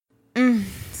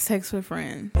Sex with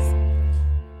Friends.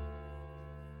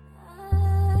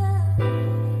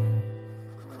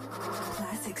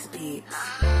 Classics beats.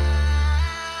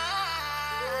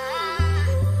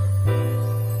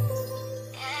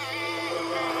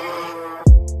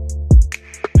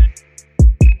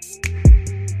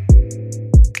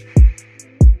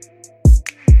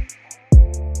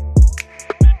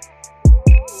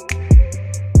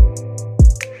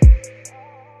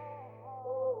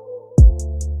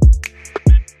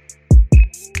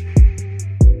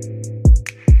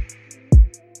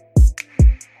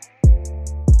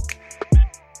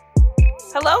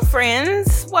 Hello,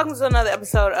 friends. Welcome to another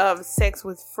episode of Sex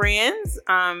with Friends.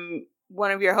 I'm one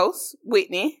of your hosts,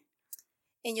 Whitney.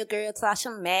 And your girl,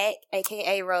 Tasha Mack,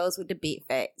 a.k.a. Rose with the big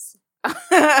facts.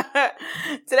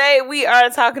 Today, we are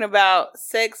talking about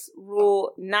Sex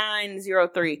Rule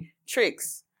 903,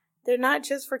 tricks. They're not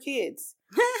just for kids.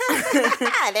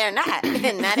 They're not.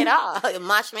 Not at all.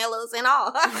 Marshmallows and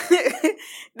all.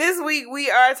 This week, we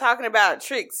are talking about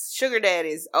tricks, sugar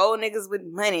daddies, old niggas with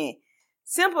money,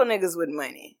 simple niggas with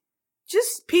money.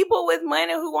 Just people with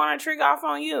money who want to trick off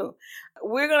on you.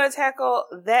 We're going to tackle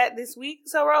that this week.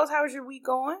 So, Rose, how's your week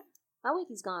going? My week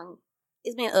is going.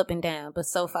 It's been up and down, but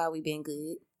so far we've been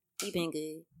good. We've been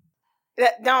good.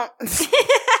 Don't.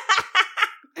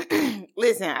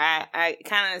 Listen, I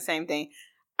kind of the same thing.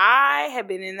 I have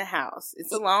been in the house.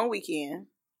 It's a long weekend.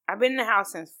 I've been in the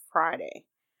house since Friday.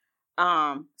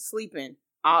 Sleeping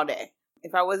all day.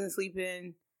 If I wasn't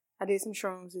sleeping, I did some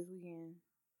shrooms this weekend.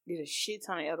 Did a shit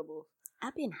ton of edibles.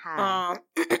 I've been high.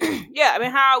 Yeah, I've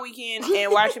been high all weekend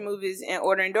and watching movies and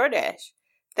ordering DoorDash.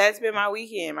 That's been my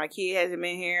weekend. My kid hasn't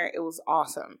been here. It was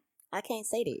awesome. I can't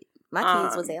say that. My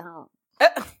kids was at home.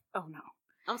 Oh, no.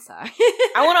 I'm sorry.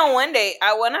 I went on one date.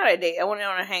 Not a date. I went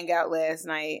on a hangout last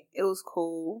night. It was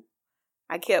cool.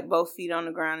 I kept both feet on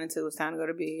the ground until it was time to go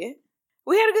to bed.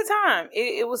 We had a good time.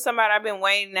 It was somebody I've been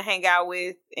waiting to hang out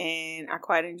with, and I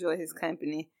quite enjoy his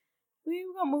company.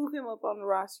 We're going to move him up on the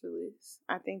roster list.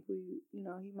 I think he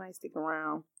might stick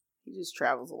around. He just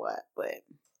travels a lot, but.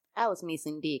 I was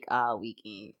missing dick all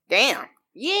weekend. Damn.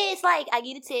 Yeah, it's like I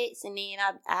get a text, and then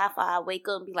I wake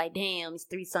up and be like, damn, it's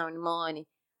 3-something in the morning.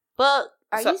 But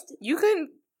you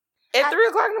couldn't, at 3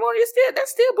 o'clock in the morning,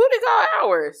 that's still booty call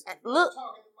hours. Look,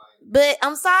 but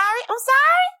I'm sorry.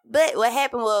 But what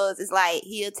happened was, it's like,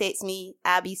 he'll text me,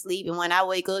 I'll be sleeping. When I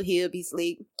wake up, he'll be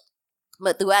sleeping.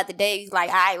 But throughout the day, he's like,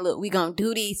 all right, look, we gonna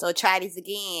do this or try this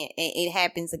again. And it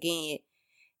happens again.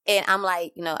 And I'm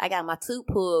like, I got my tooth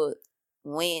pulled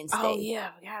Wednesday. Oh, yeah,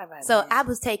 I forgot about so that. I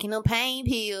was taking them pain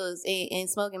pills and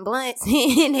smoking blunts.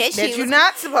 And that you're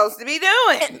not supposed to be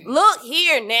doing. Look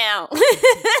here now.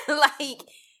 Like,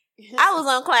 I was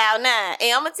on cloud 9.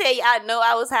 And I'm going to tell you, I know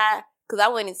I was high because I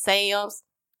went in Sam's.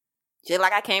 Just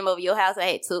like I came over your house, I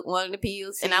had took one of the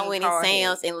pills. And I went in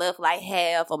Sam's and left like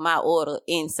half of my order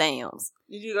in Sam's.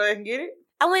 Did you go ahead and get it?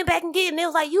 I went back and get it. And they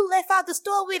was like, you left out the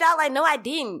store with it. I was like, no, I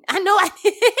didn't. I know I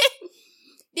didn't.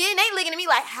 Then they looking at me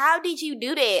like, how did you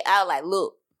do that? I was like,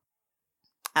 look,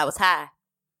 I was high.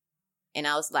 And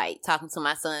I was like talking to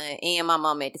my son and my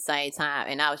mom at the same time.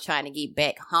 And I was trying to get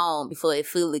back home before it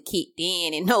fully kicked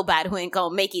in and nobody wasn't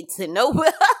going to make it to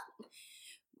nowhere.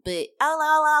 But all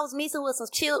I was missing was some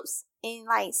chips and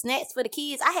like snacks for the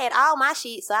kids. I had all my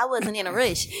shit, so I wasn't in a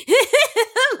rush.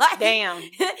 Like, damn.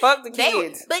 Fuck the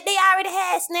kids. But they already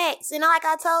had snacks. And like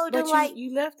I told them, like.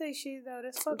 You left that shit, though.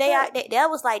 That's fucked up. That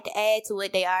was like to add to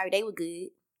what they are. They were good.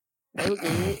 They were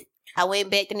good. I went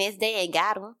back the next day and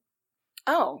got them.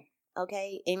 Oh.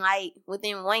 Okay. And like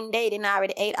within one day, they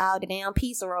already ate all the damn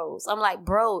pizza rolls. I'm like,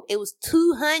 bro, it was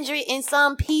 200 and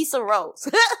some pizza rolls.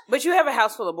 But you have a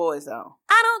house full of boys, though.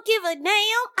 I don't give a damn.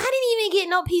 I didn't even get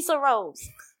no pizza rolls.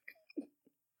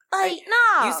 Like,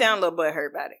 no. You sound a little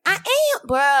butthurt about it. I am,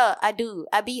 bruh. I do.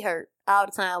 I be hurt all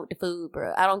the time with the food,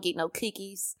 bruh. I don't get no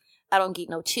cookies. I don't get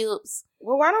no chips.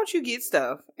 Well, why don't you get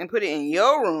stuff and put it in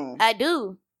your room? I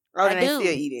do. Oh, then they still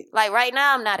eat it. Like right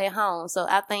now, I'm not at home, so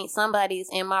I think somebody's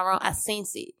in my room. I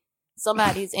sense it.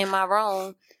 Somebody's in my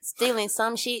room stealing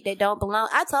some shit that don't belong.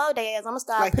 I told their ass I'm gonna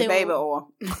start like putting the baby oil.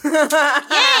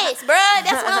 Yes, bruh.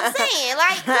 That's what I'm saying.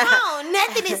 Like, come on,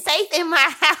 nothing is safe in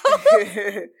my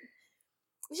house.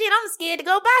 Shit, I'm scared to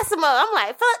go buy some more. I'm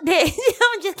like, fuck that.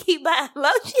 I'm just keep buying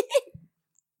lotion.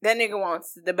 That nigga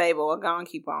wants the baby oil. Go and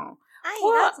keep on.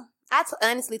 I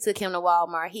honestly took him to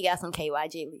Walmart. He got some KY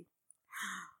jelly.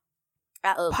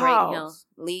 I upgraded him.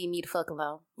 Leave me the fuck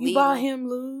alone. You bought him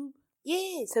lube?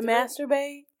 Yes. To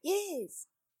masturbate? Yes.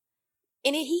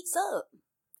 And it heats up.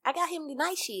 I got him the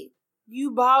nice shit. You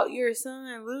bought your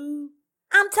son lube?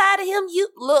 I'm tired of him.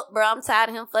 I'm tired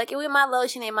of him fucking with my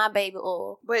lotion and my baby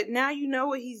oil. But now you know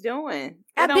what he's doing.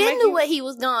 I been knew what he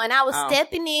was doing. I was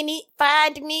stepping in it,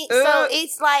 finding it. So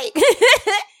it's like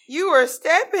you were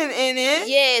stepping in it.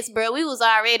 Yes, bro. We was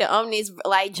already on this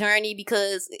like journey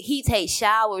because he takes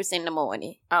showers in the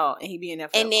morning. Oh, and he be in there.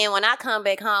 And then when I come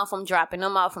back home from dropping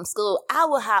them off from school, I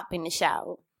will hop in the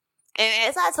shower. And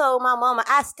as I told my mama,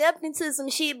 I stepped into some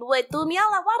shit, but what threw me out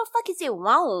like, why the fuck is it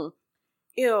wrong?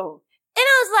 Ew. And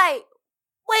I was like,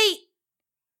 wait,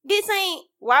 this ain't...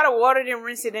 Why the water didn't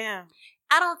rinse it down?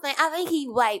 I think he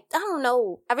wiped. I don't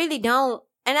know. I really don't.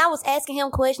 And I was asking him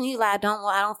questions. He was like,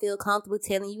 I don't feel comfortable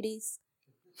telling you this.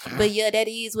 But yeah, that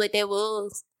is what that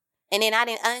was. And then I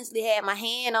didn't honestly have my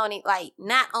hand on it, like,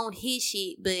 not on his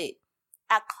shit, but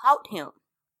I caught him.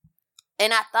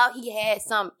 And I thought he had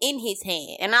something in his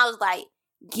hand. And I was like,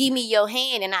 give me your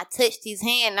hand. And I touched his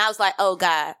hand. And I was like, oh,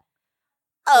 God.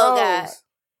 Oh, God.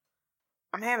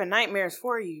 I'm having nightmares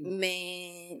for you.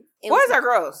 Man. Boys are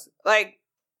gross. Like,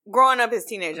 growing up as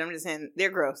teenagers, I'm just saying,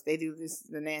 they're gross. They do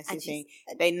the nasty thing.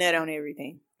 They nut on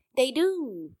everything. They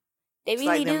do. They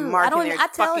really like do. I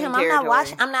tell him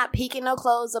I'm not picking no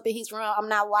clothes up in his room. I'm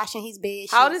not washing his bed.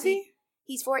 How old is he?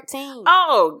 He's 14.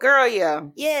 Oh, girl, yeah.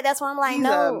 Yeah, that's why I'm like, he's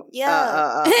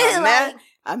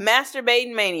a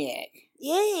masturbating maniac.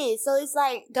 Yeah, so it's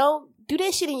like, don't do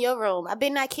that shit in your room. I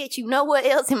better not catch you nowhere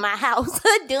else in my house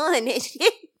doing this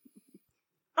shit.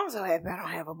 I'm so happy I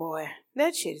don't have a boy.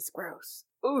 That shit is gross.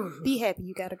 Ooh. Be happy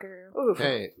you got a girl. Ooh.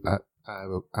 Hey, I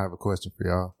have a question for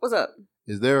y'all. What's up?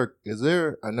 Is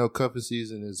there? I know cuffing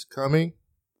season is coming.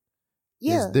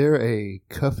 Yeah. Is there a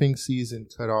cuffing season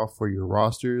cutoff for your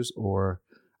rosters, or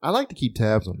I like to keep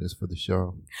tabs on this for the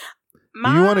show.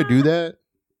 Do you want to do that?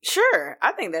 Sure,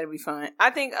 I think that'd be fun. I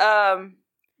think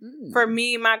for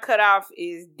me, my cutoff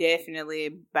is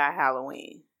definitely by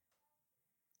Halloween.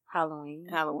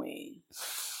 Halloween.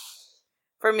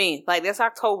 For me, like that's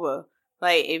October.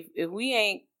 Like if we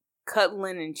ain't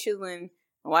cuddling and chilling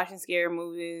and watching scary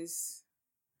movies,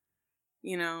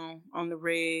 you know, on the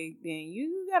rig, then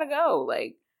you gotta go.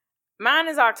 Like mine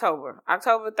is October.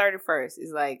 October 31st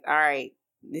is like, all right,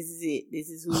 this is it. This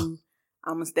is who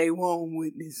I'm gonna stay warm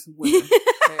with this winter.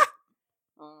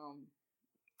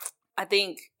 I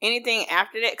think anything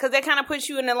after that, because that kind of puts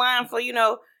you in the line for, you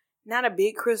know, not a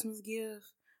big Christmas gift,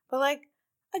 but like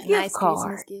a gift nice card.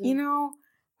 Christmas gift. You know,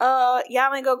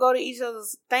 y'all ain't gonna go to each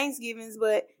other's Thanksgivings,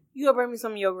 but you gonna bring me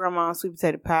some of your grandma's sweet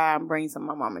potato pie and bring some of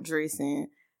my mama dressing,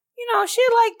 you know,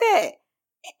 shit like that.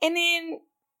 And then,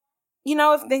 you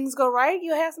know, if things go right,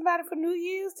 you'll have somebody for New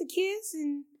Year's to kiss.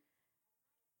 And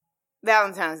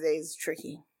Valentine's Day is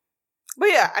tricky. But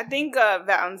yeah, I think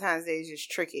Valentine's Day is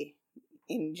just tricky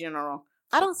in general.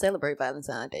 I don't celebrate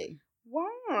Valentine's Day.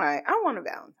 Why? I want a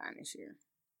Valentine this year.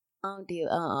 I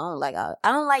don't like all.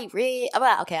 I don't like red.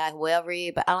 Okay, I wear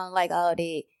red, but I don't like all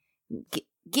that.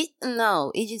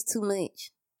 No, it's just too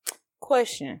much.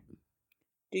 Question: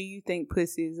 do you think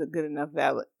pussy is a good enough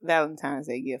Valentine's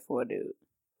Day gift for a dude?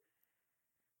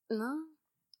 No.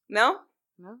 No.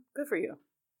 Good for you.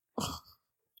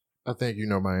 I think you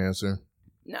know my answer.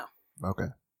 No. Okay.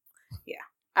 Yeah.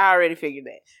 I already figured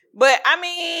that. But, I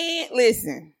mean,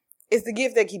 listen. It's the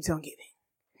gift that keeps on giving.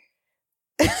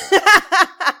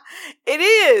 It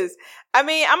is. I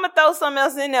mean, I'm going to throw something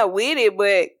else in there with it,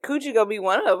 but coochie going to be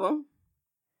one of them.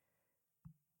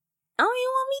 I don't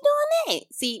even want me doing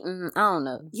that. See, I don't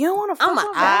know. You don't want to fuck I'm an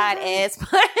odd ass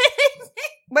person.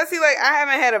 But see, like, I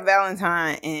haven't had a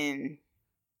Valentine in...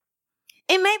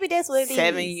 And maybe that's what it is.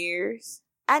 7 years.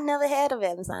 I never had a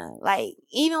Valentine. Like,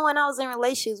 even when I was in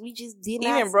relationships, we just did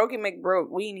not. Even broke and make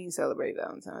broke, we didn't even celebrate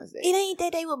Valentine's Day. It ain't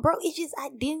that they were broke. It's just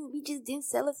we just didn't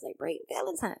celebrate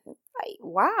Valentine's. Like,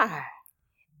 why?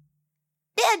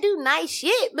 They'll do nice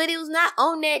shit, but it was not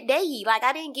on that day. Like,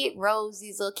 I didn't get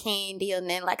roses or candy or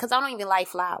nothing. Like, because I don't even like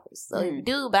flowers. So if you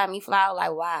do buy me flowers,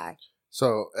 like, why?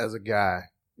 So, as a guy,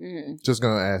 just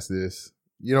gonna ask this.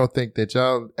 You don't think that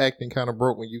y'all acting kind of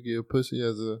broke when you give pussy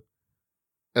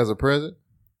as a present?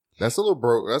 That's a little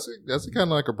broke. That's kind of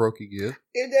like a brokey gift.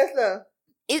 If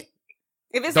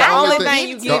it's the only thing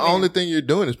you give, the only thing you're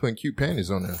doing is putting cute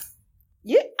panties on there.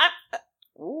 Yeah.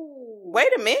 Wait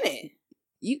a minute.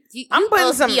 I'm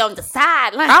putting some on the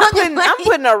side. Like, I'm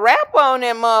putting a wrap on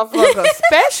that motherfucker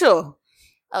special.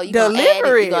 Oh, you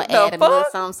delivery. Gonna add a little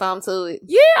something to it.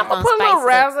 Yeah, I'm gonna put a little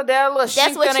razzle dazzle, little shit.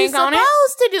 That's what you're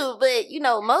supposed to do, but you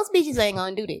know, most bitches ain't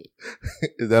gonna do that.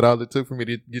 Is that all it took for me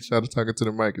to get y'all to talking to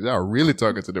the mic? Because y'all really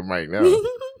talking to the mic now.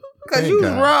 Because you was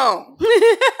wrong.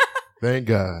 Thank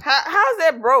God. How's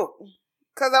that broke?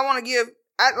 Because I want to give,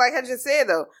 like I just said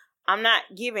though, I'm not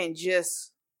giving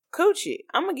just coochie.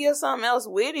 I'm gonna get something else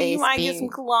with it. You might get some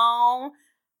cologne.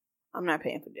 I'm not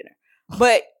paying for dinner,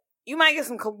 but you might get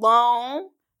some cologne.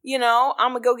 You know,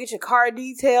 I'm gonna go get your car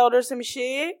detailed or some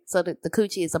shit. So the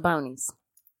coochie is a bonus.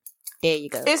 There you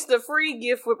go. It's the free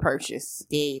gift with purchase.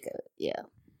 There you go. Yeah,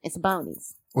 it's a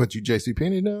bonus. What, you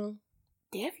JCPenney now?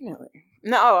 Definitely.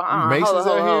 No, Macy's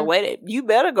out here? Wait, you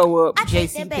better go up. I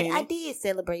take that JCPenney. back. I did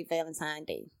celebrate Valentine's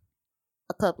Day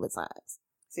a couple of times.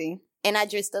 See, and I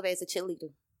dressed up as a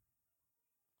cheerleader.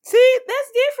 See,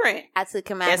 that's different. I took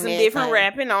him out. That's some different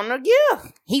rapping on the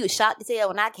gift. He was shocked to tell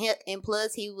when I came, and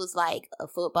plus he was like a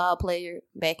football player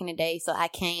back in the day, so I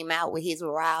came out with his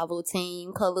rival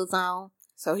team colors on.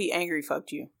 So he angry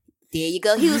fucked you. There you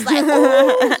go. He was like,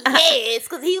 "Oh yes,"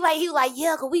 because he was like,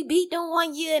 "Yeah, because we beat them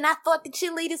one year, and I fought the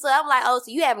cheerleader." So I'm like, "Oh,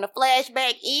 so you having a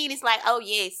flashback in?" It's like, "Oh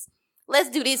yes, let's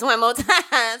do this one more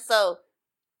time." So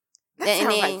that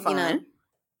sounds like fun.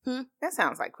 You know, that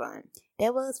sounds like fun.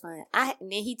 That was fun.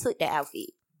 And then he took that outfit.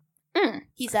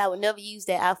 He said I would never use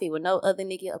that outfit with no other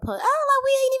nigga upon. Oh, like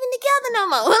we ain't even together no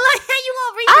more. Like how you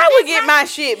gonna bring? I would get my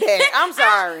shit back. I'm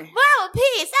sorry. Bro, I was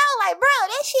pissed. I was like, bro,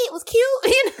 that shit was cute.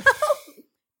 You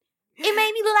know, it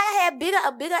made me look like I had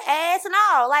a bigger ass and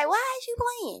all. Like, why is you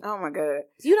playing? Oh my god,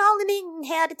 you the only nigga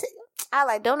had to. I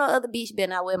like don't no other bitch better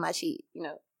not wear my shit. You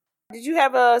know. Did you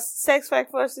have a sex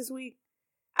fact for us this week?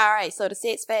 All right, so the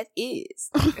sex fact is.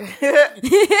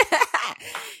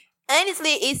 Honestly,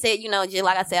 it said, you know, just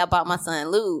like I said, I bought my son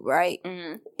lube, right?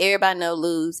 Mm-hmm. Everybody know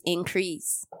lubes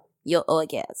increase your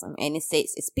orgasm and the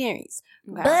sex experience.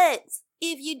 Okay. But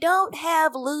if you don't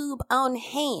have lube on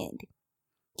hand,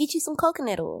 get you some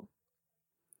coconut oil.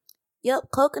 Yep,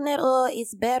 coconut oil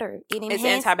is better. It's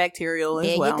antibacterial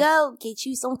as well. There you go. Get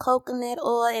you some coconut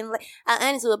oil. And I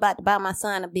honestly was about to buy my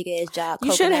son a big ass jar.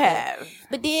 You should have.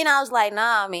 But then I was like,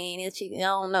 nah, man, I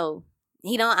don't know.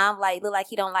 I'm like, look like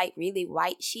he don't like really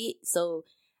white shit. So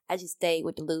I just stayed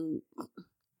with the lube.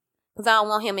 Because I don't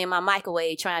want him in my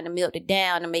microwave trying to melt it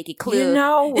down to make it clear. You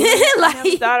know, like, I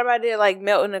never thought about it, like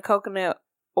melting the coconut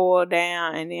oil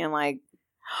down and then like.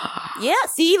 Yeah,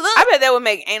 see, look. I bet that would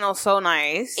make anal so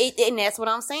nice. And that's what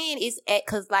I'm saying. It's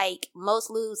because like most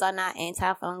lubes are not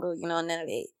antifungal, you know, none of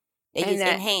that. They just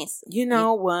enhance. You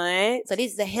know what? So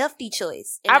this is a healthy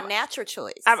choice and a natural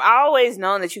choice. I've always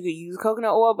known that you could use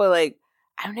coconut oil, but like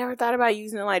I've never thought about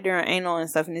using it like during anal and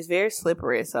stuff, and it's very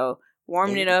slippery. So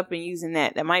warming it up and using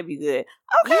that might be good.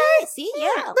 Okay, yeah, see,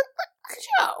 yeah.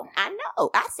 Yo, I know.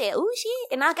 I said, "Ooh,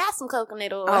 shit," and I got some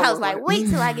coconut oil. I was like, "Wait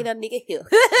till I get a nigga here.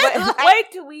 Wait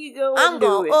till we go. I'm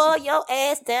gonna oil your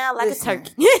ass down like a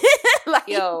turkey." Like,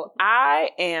 yo, I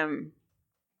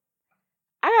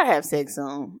gotta have sex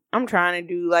soon. I'm trying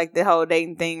to do like the whole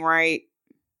dating thing right.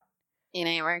 It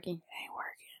ain't working. It ain't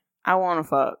working. I want to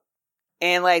fuck,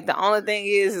 and like the only thing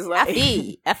is like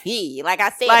I feel. Like I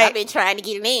said, like, I've been trying to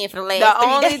get it in for the last 3 days. The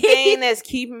only thing that's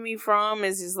keeping me from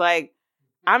is just like.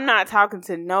 I'm not talking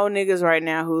to no niggas right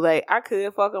now who like I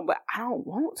could fuck them, but I don't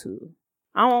want to.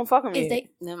 I don't want to fuck them yet.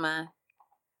 Never mind.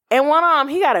 And one of them,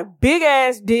 he got a big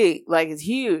ass dick, like it's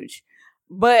huge,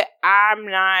 but I'm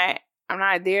not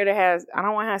there to have. I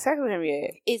don't want to have sex with him yet.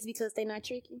 It's because they're not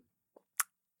tricky.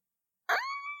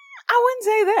 I wouldn't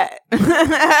say that.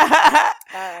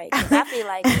 All right, because I feel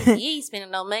like if you ain't spending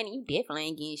no money, you definitely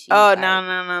ain't getting shit. Oh like,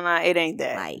 no, it ain't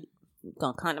that. Like. You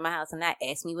gonna come to my house and not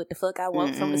ask me what the fuck I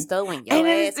want from the store when your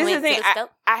ass went to the store?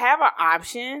 I have an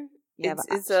option.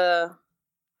 It's a.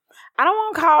 I don't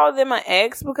want to call them an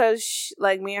ex because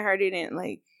like me and her didn't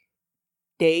like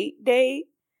date.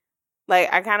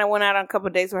 Like I kind of went out on a couple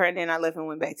of dates with her and then I left and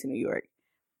went back to New York.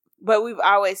 But we've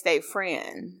always stayed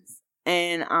friends,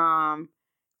 and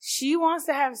she wants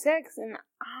to have sex, and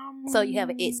so you have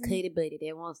an ex-cuddy buddy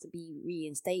that wants to be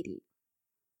reinstated.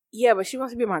 Yeah, but she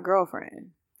wants to be my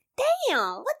girlfriend.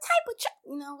 Damn, what type of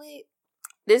you know what?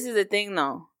 This is the thing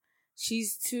though.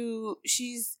 She's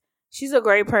a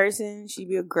great person. She'd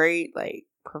be a great like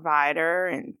provider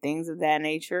and things of that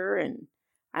nature, and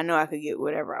I know I could get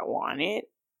whatever I wanted.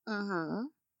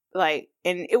 Like,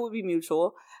 and it would be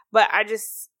mutual. But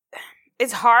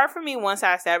it's hard for me once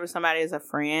I establish somebody as a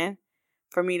friend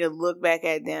for me to look back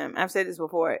at them. I've said this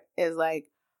before. It's like,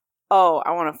 oh,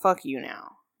 I want to fuck you now.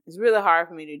 It's really hard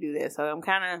for me to do that, so I'm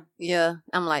kind of... Yeah,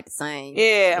 I'm like the same.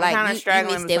 Yeah, I'm like, kind of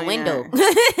struggling. You missed that window.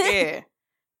 Yeah.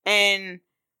 And...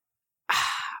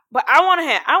 But I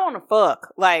want to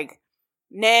fuck. Like,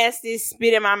 nasty,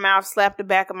 spit in my mouth, slap the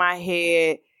back of my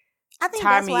head, I think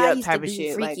tie that's me why I up used type to of do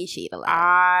shit. freaky Like, shit a lot.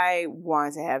 I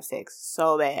wanted to have sex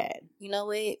so bad. You know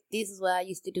what? This is what I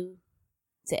used to do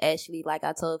to actually, like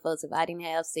I told folks, if I didn't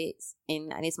have sex,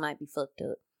 and this might be fucked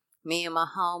up, me and my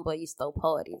homeboy used to throw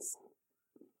parties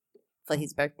for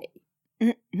his birthday.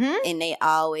 and they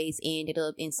always ended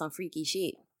up in some freaky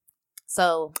shit.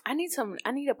 So I need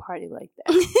a party like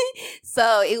that.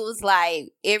 So it was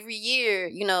like every year,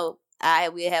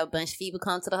 we'd have a bunch of people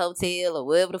come to the hotel or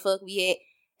wherever the fuck we at.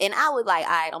 And I was like,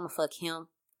 all right, I'm going to fuck him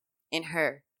and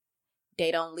her. They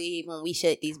don't leave when we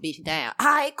shut this bitch down. All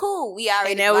right, cool. We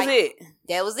already. And that was it.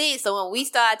 That was it. So when we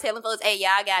started telling folks, hey,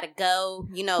 y'all got to go,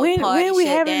 when we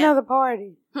having another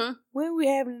party? Hmm? When we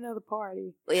having another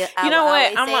party? Well, you know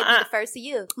what? I'm going to be the first of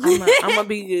you. I'm going to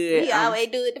be good. We always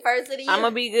do it the first of the year. I'm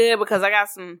going to be good because I got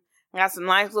some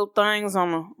nice little things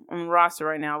on the roster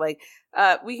right now. Like,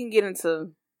 we can get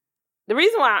into the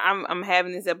reason why I'm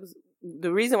having this episode.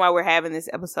 The reason why we're having this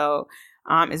episode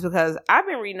is because I've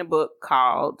been reading a book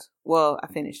called, I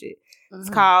finished it. Mm-hmm. It's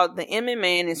called The M and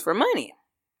Man is for Money.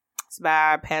 It's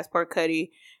by Passport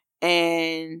Cuddy.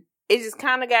 And it just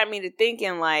kind of got me to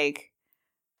thinking like,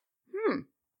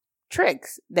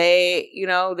 tricks.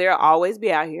 They'll always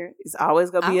be out here. It's always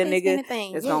going to be a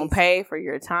nigga that's going to pay for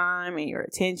your time and your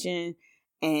attention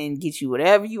and get you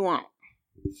whatever you want.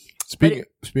 Speaking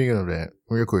of that,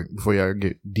 real quick, before y'all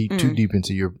get too deep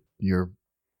into your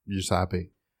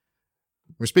topic,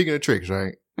 we're speaking of tricks,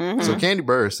 right? Mm-hmm. So Candy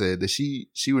Bird said that she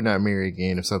would not marry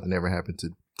again if something ever happened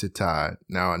to Todd.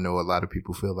 Now I know a lot of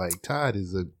people feel like Todd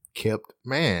is a kept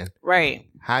man, right?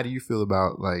 How do you feel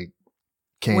about like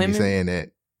Candy saying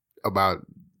that about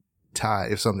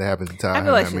Todd? If something happened to Todd,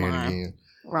 I feel not married again.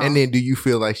 Wrong. And then do you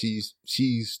feel like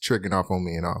she's tricking off on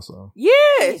men also?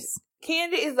 Yes.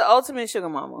 Candy is the ultimate sugar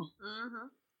mama. Mm-hmm.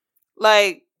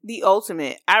 Like, the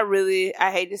ultimate. I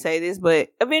hate to say this, but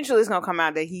eventually it's going to come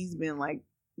out that he's been, like,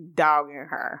 dogging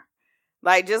her.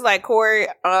 Like, just like Corey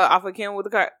off of Keeping Up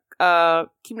with the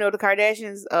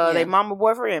Kardashians, their mama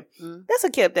boyfriend. Mm-hmm. That's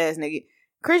a kept-ass nigga.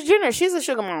 Kris Jenner, she's a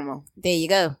sugar mama. There you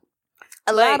go.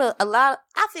 A lot.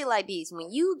 I feel like this.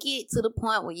 When you get to the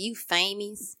point where you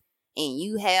famous and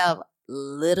you have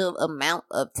little amount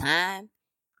of time,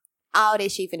 all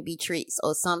that shit finna be tricks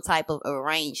or some type of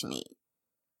arrangement.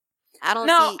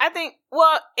 I think,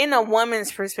 in a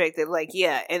woman's perspective, like,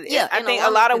 I think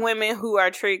a lot of women who are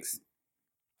tricks.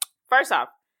 First off,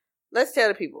 let's tell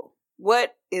the people,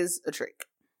 what is a trick?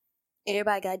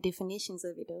 Everybody got definitions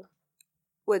of it, though.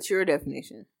 What's your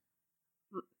definition?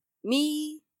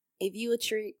 Me, if you a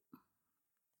trick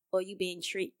or you being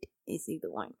tricked, it's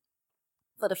either one.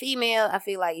 For the female, I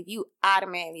feel like if you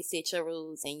automatically set your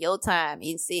rules and your time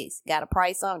in sex got a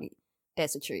price on it,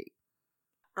 that's a trick.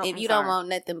 If you don't want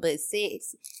nothing but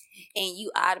sex and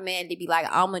you automatically be like,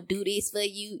 I'm going to do this for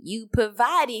you, you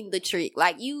providing the trick.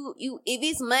 Like you, if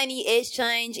it's money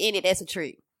exchange in it, that's a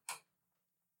trick.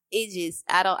 It's just,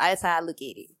 that's how I look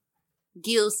at it.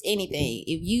 Gifts, anything.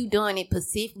 If you doing it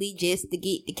specifically just to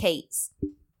get the cakes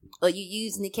or you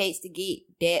using the cakes to get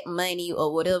that money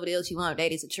or whatever else you want,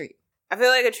 that is a trick. I feel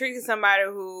like a trick is somebody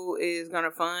who is going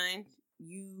to fund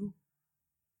you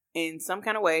in some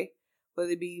kind of way,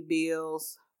 whether it be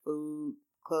bills, food,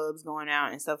 clubs, going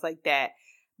out, and stuff like that.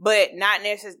 But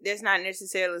there's not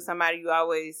necessarily somebody you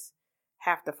always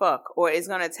have to fuck. Or it's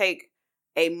going to take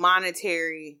a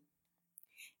monetary...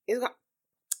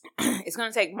 It's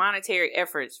going to take monetary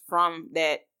efforts from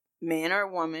that man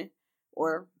or woman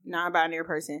or non-binary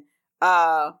person.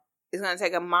 It's going to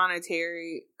take a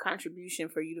monetary contribution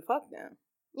for you to fuck them.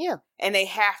 Yeah. And they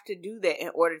have to do that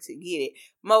in order to get it.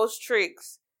 Most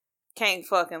tricks can't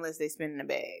fuck unless they spin in the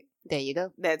bag. There you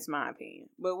go. That's my opinion.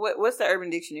 But what's the Urban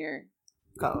Dictionary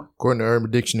called? According to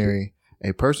Urban Dictionary,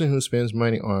 a person who spends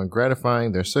money on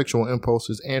gratifying their sexual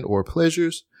impulses and or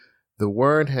pleasures. The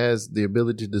word has the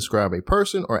ability to describe a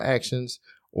person or actions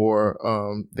or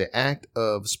the act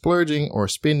of splurging or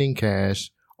spending cash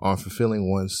on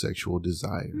fulfilling one's sexual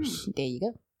desires. There you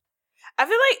go. I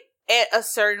feel like at a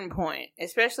certain point,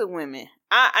 especially women,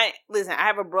 listen, I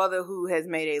have a brother who has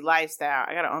made a lifestyle.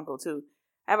 I got an uncle too.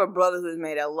 I have a brother who has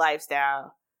made a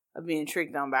lifestyle of being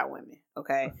tricked on by women.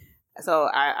 Okay. So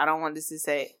I don't want this to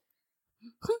say.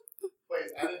 Wait,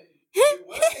 I didn't.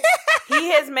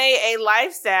 He has made a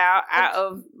lifestyle out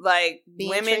of like being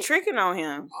women tricking on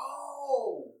him.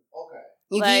 Oh, okay.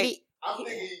 You like, get it? I'm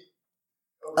thinking.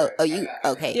 Okay. Oh, you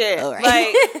okay? Yeah, all right. Like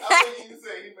I think you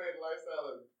said he made a lifestyle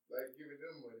of like giving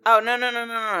them money. Oh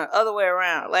no, other way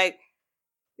around. Like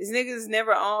this nigga's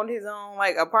never owned his own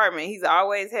like apartment. He's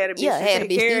always had a bitch to take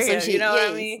care of him. You know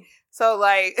what I mean? So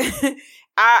like,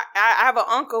 I have an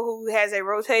uncle who has a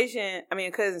rotation. I mean,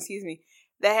 a cousin, excuse me,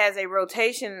 that has a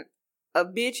rotation of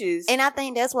bitches. And I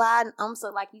think that's why I'm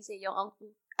so, like you said, your uncle,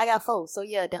 I got 4. So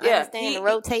yeah, understand the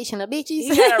rotation of bitches.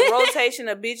 He got a rotation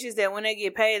of bitches that when they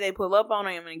get paid, they pull up on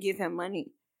him and give him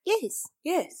money.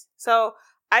 Yes. So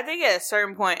I think at a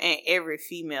certain point in every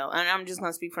female, and I'm just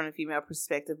going to speak from the female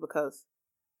perspective because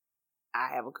I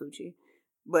have a coochie.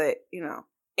 But,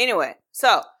 anyway.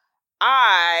 So,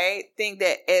 I think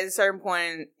that at a certain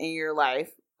point in your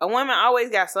life, a woman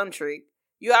always got some trick.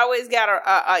 You always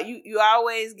got you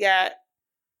always got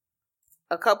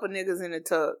a couple niggas in the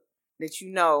tub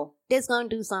that that's gonna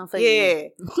do something for you. Yeah.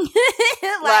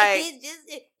 like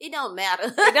it don't matter.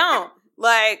 It don't.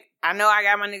 Like, I know I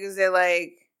got my niggas that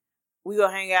like we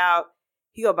gonna hang out.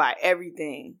 He gonna buy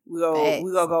everything. We gonna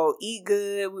go eat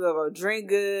good. We gonna go drink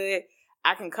good.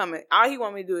 I can come in. All he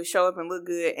want me to do is show up and look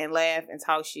good and laugh and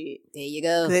talk shit. There you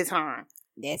go. Good time.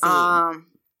 That's it.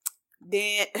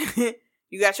 Then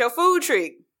you got your food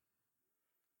trick.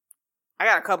 I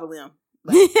got a couple of them.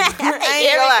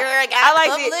 I like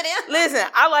to listen.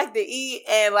 I like to eat,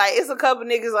 and like it's a couple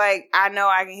niggas like I know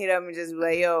I can hit up and just be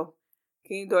like, "Yo,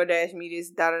 can you DoorDash me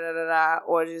this da da da da da?"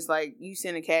 Or just like you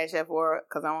send a cash app for it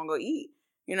because I want to go eat.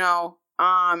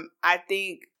 I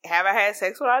think have I had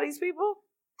sex with all these people?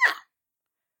 Yeah.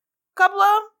 Couple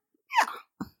of them, yeah.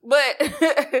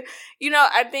 But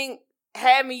I think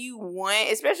having you one,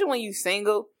 especially when you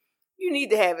single, you need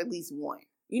to have at least one.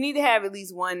 You need to have at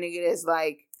least one nigga that's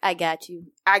like, I got you.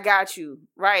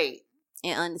 Right.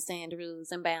 And understand the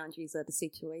rules and boundaries of the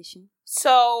situation.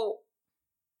 So,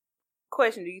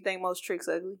 question, do you think most tricks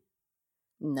ugly?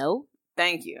 No.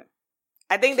 Thank you.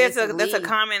 I think that's a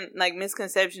common like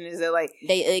misconception is that like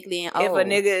they ugly and old. If a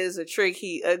nigga is a trick,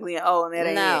 he ugly and old, and that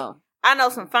ain't it. I know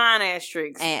some fine ass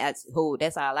tricks. And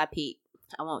that's all I pick.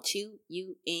 I want you,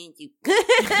 and you.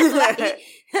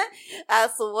 I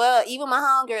swear, even my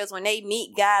homegirls, when they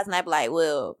meet guys, and I be like,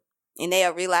 well, and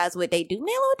they'll realize what they do. Man,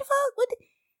 what the fuck?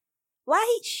 Why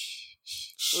he?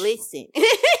 Shh. Listen.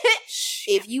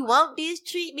 If you want this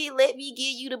treatment, let me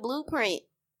give you the blueprint.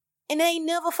 And they ain't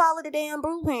never follow the damn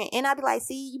blueprint. And I be like,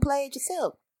 see, you played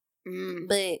yourself.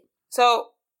 But.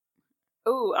 So, I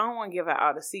don't want to give out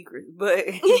all the secrets, but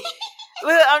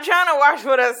look, I'm trying to watch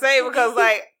what I say because,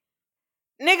 like,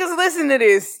 niggas listen to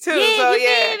this too. Yeah, so you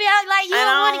yeah, feel me? Like you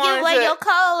don't want to give away your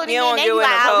code, and then they be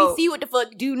like, we see what the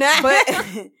fuck you do now.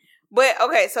 But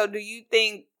okay, so do you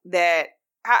think that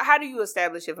how do you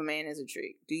establish if a man is a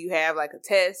trick? Do you have like a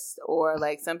test or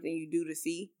like something you do to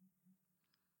see?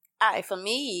 All right, for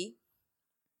me,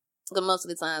 most of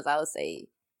the times I would say,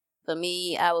 for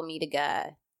me, I would meet a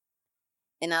guy,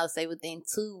 and I would say within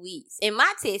 2 weeks. And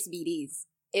my test be this: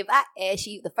 if I ask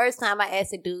you the first time I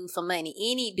ask a dude for money,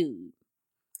 any dude,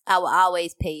 I will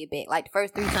always pay it back. Like the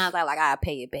first 3 times, I'll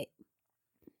pay it back.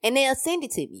 And they'll send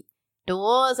it to me. The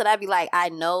ones that I be like, I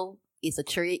know it's a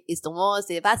trick. It's the ones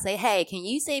that if I say, hey, can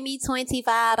you send me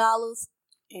 $25?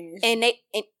 And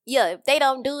if they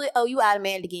don't do it, you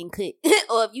automatically getting cut.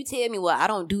 Or if you tell me, well, I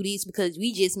don't do this because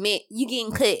we just met, you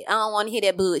getting cut. I don't want to hear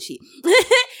that bullshit.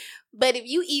 But if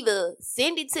you either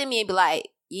send it to me and be like,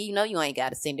 you ain't got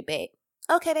to send it back.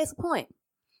 Okay, that's the point.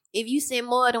 If you send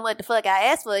more than what the fuck I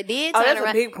asked for, it did turn around. That's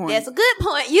a big point. That's a good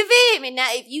point. You feel me? Now,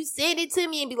 if you send it to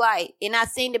me and be like, and I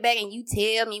send it back and you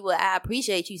tell me, well, I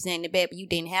appreciate you sending it back, but you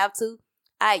didn't have to. All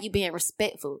right, you being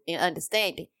respectful and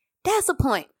understanding. That's a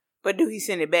point. But do he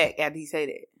send it back after he say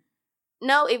that?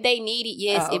 No, if they need it,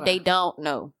 yes. Okay. If they don't,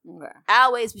 no. Okay. I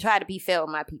always try to be fair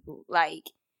with my people.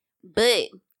 But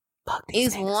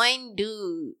it's one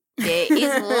dude.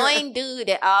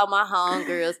 That all my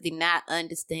homegirls did not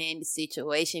understand the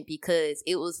situation because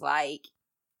it was like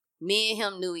me and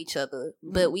him knew each other,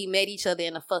 but we met each other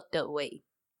in a fucked up way.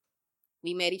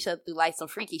 We met each other through like some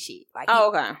freaky shit.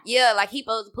 Okay. Yeah, like he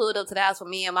supposed to pull up to the house with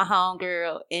me and my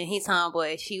homegirl and his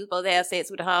homeboy. She was supposed to have sex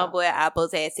with the homeboy. I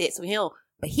supposed to have sex with him,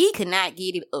 but he could not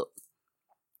get it up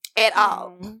at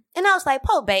all. And I was like,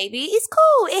 "Po, baby, it's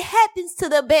cool. It happens to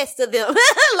the best of them."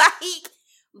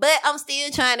 But I'm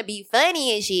still trying to be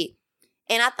funny and shit.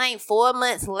 And I think 4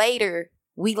 months later,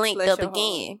 we linked up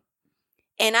again.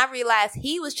 And I realized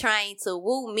he was trying to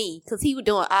woo me because he was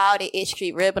doing all the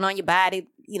extra rubbing on your body,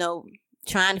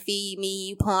 trying to feed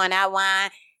me, pouring out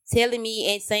wine, telling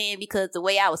me and saying because the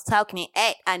way I was talking and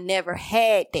act, I never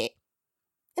had that.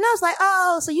 And I was like,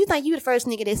 oh, so you think you the first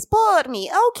nigga that spoiled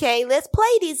me. Okay, let's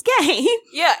play this game.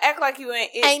 Yeah, act like you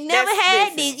ain't never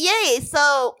had this. Yeah,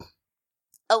 so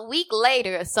a week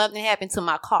later, something happened to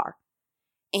my car.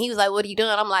 And he was like, what are you doing?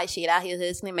 I'm like, shit, out here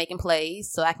hustling, making plays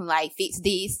so I can fix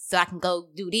this, so I can go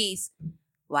do this.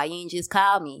 Why you ain't just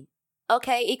call me?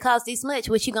 Okay, it costs this much.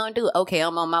 What you gonna do? Okay,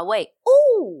 I'm on my way.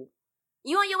 Ooh,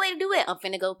 you on your way to do it? I'm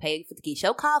finna go pay to get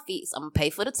your car fixed. I'm gonna pay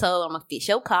for the tow. I'm gonna fix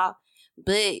your car.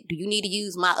 But do you need to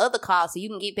use my other car so you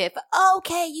can get paid for?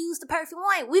 Okay, use the perfect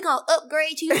one. We gonna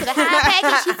upgrade you to the high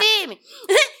package. You feel me?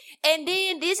 And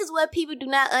then this is what people do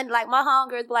not like. My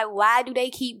homegirls be like, why do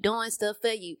they keep doing stuff for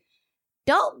you?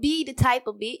 Don't be the type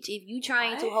of bitch if you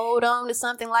trying to hold on to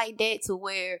something like that to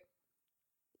where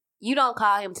you don't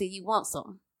call him till you want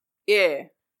something. Yeah.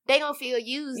 They gonna feel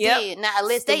used then. Now,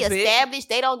 unless they establish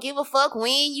they don't give a fuck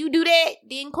when you do that,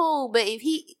 then cool. But if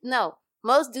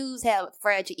most dudes have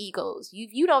fragile egos.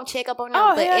 You don't check up on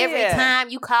them, but every time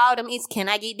you call them, it's can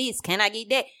I get this? Can I get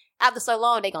that? After so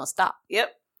long, they gonna stop.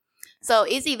 Yep. So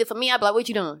it's either for me, I be like, what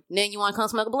you doing? Then you want to come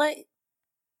smoke a blunt?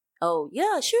 Oh,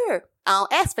 yeah, sure. I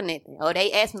don't ask for nothing. Or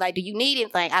they ask me, like, do you need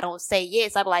anything? I don't say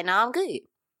yes. I be like, nah, I'm good.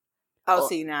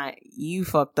 See, now, you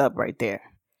fucked up right there.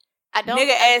 I don't.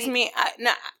 Nigga ask me,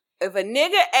 if a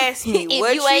nigga asks me if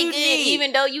what you ain't good, need,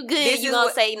 even though you good, you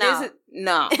gonna say no.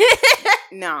 No.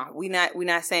 No, we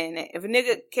not saying that. If a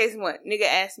nigga, case in what, nigga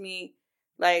asked me,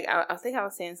 like, I think I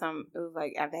was saying something, it was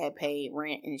like after I had paid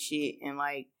rent and shit, and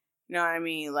like, you know what I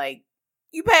mean? Like,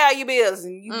 you pay all your bills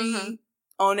and you be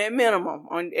on that minimum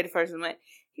at the first of the month.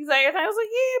 He's like, I was like,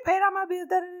 yeah, paid all my bills,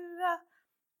 da da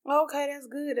da da. Okay, that's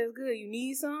good. You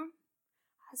need some?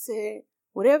 I said,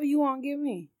 whatever you want to give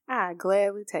me, I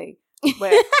gladly take.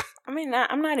 But I mean,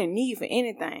 I'm not in need for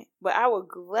anything, but I would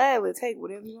gladly take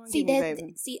whatever you want to give me,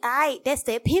 baby. That's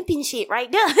that pimping shit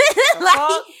right there.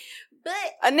 But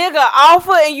a nigga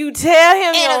offer and you tell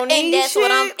him you don't need that's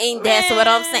shit. That's what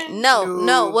I'm saying.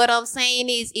 No. What I'm saying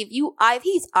is, if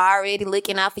he's already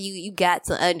looking out for you, you got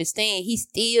to understand he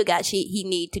still got shit he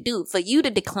need to do. For you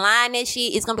to decline that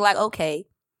shit, it's gonna be like, okay,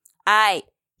 all right,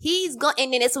 he's going.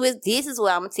 And then this is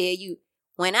what I'm gonna tell you.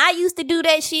 When I used to do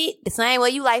that shit, the same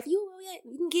way you like, you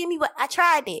can give me what I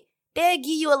tried it. They'll give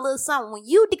you a little something. When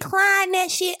you decline that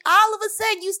shit, all of a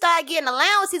sudden you start getting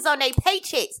allowances on their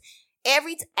paychecks.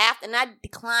 After I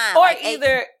decline, or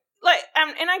either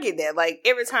and I get that. Like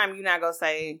every time you're not gonna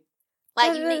say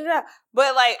like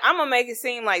but like I'm gonna make it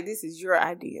seem like this is your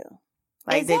idea,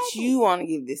 like that you want to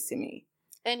give this to me,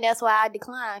 and that's why I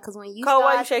decline. Because when you Cole,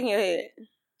 why you shaking your head?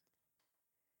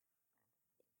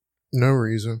 No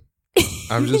reason.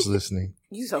 I'm just listening.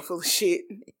 You so full of shit.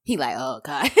 He like, oh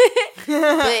God.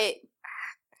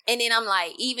 And then I'm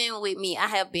like, even with me, I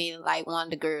have been like one of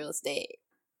the girls that.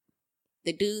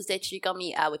 The dudes that trick on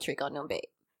me, I would trick on them back.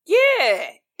 Yeah.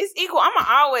 It's equal. I'm going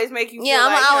to always make you feel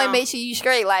I'm going to always make sure you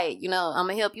straight. Like, I'm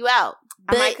going to help you out.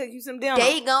 But I might cook you some dinner.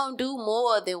 They going to do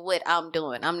more than what I'm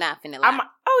doing. I'm not finna lie.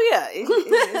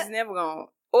 It's never going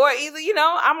to. Or either,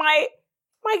 I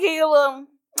might give you a little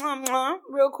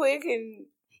real quick and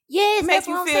make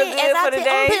you feel good for the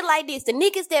day. I'm put it like this. The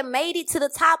niggas that made it to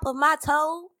the top of my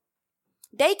toe,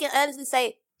 they can honestly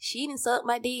say, she didn't suck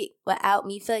my dick without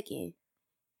me fucking.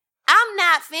 I'm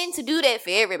not finna do that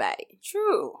for everybody.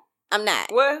 True. I'm not.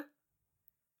 What?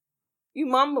 You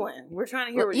mumbling. We're trying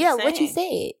to hear what you're saying. Yeah, what you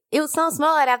said. It was so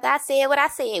smart after I said what I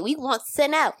said. We want to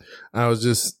send out. I was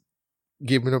just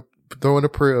throwing a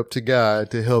prayer up to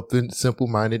God to help the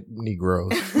simple-minded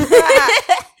Negroes.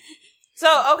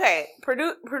 So, okay.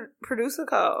 Producer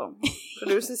Cole.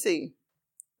 Producer C.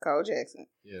 Cole Jackson.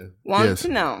 Yeah. Wanted to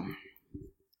know,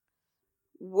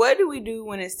 what do we do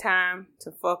when it's time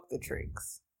to fuck the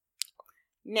tricks?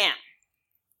 Now,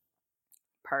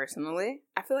 personally,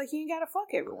 I feel like you ain't gotta fuck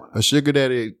everyone. A sugar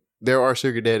daddy, there are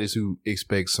sugar daddies who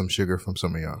expect some sugar from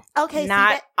some of y'all. Okay,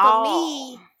 not all. For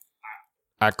me,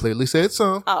 I clearly said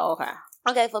some. Oh, okay.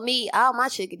 Okay, for me, all my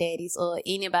sugar daddies or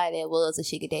anybody that was a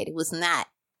sugar daddy was not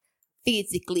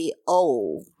physically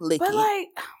old looking. But like,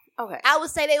 okay, I would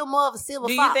say they were more of a silver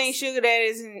fox. Do you think sugar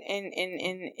daddies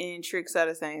and tricks are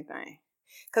the same thing?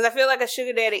 Because I feel like a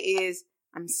sugar daddy is,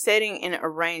 I'm setting an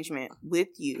arrangement with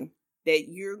you that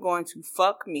you're going to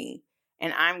fuck me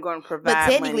and I'm going to provide money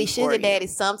for you. But technically, sugar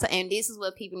daddies sometimes, and this is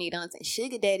what people need to understand,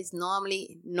 sugar daddies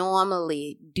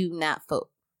normally do not fuck.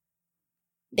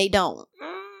 They don't.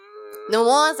 The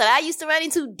ones that I used to run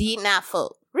into did not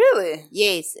fuck. Really?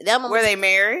 Yes. Were they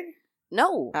married?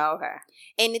 No. Oh, okay.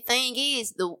 And the thing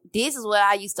is, this is what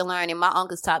I used to learn, and my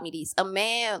uncles taught me this. A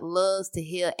man loves to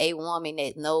hear a woman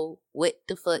that know what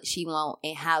the fuck she want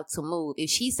and how to move. If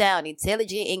she sound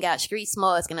intelligent and got street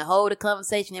smarts, gonna hold a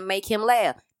conversation and make him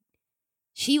laugh,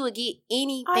 she will get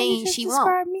anything she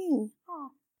want. Me.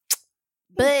 Oh.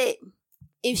 But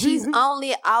if she's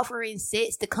only offering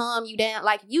sex to calm you down,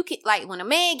 like you can, like when a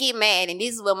man get mad, and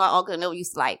this is what my uncle know,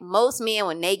 used to like, most men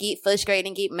when they get frustrated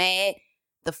and get mad,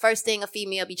 the first thing a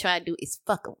female be trying to do is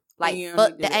fuck them. Like,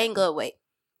 fuck the anger away.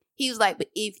 He was like, but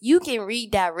if you can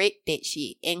redirect that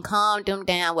shit and calm them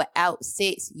down without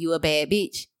sex, you a bad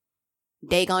bitch.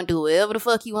 They gonna do whatever the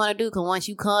fuck you want to do, because once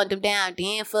you calm them down,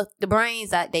 then fuck the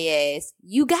brains out their ass,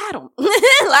 you got them.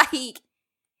 Like,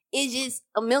 it's just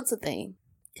a mental thing.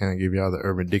 Can I give y'all the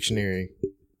Urban Dictionary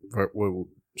what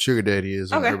sugar daddy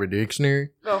is in Urban Dictionary.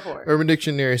 Go for it. Urban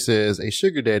Dictionary says a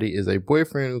sugar daddy is a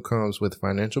boyfriend who comes with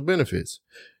financial benefits.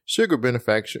 Sugar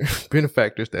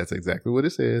benefactors, that's exactly what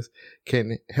it says,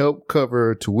 can help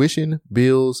cover tuition,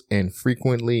 bills, and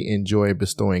frequently enjoy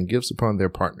bestowing gifts upon their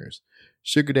partners.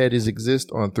 Sugar daddies exist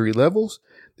on 3 levels.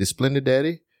 The Splendid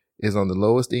Daddy is on the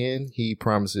lowest end. He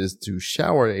promises to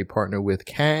shower a partner with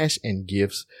cash and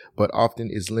gifts, but often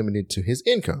is limited to his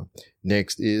income.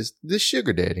 Next is the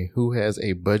Sugar Daddy, who has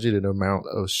a budgeted amount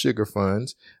of sugar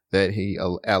funds that he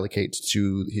allocates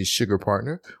to his sugar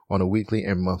partner on a weekly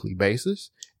and monthly basis.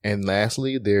 And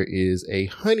lastly, there is a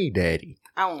Honey Daddy,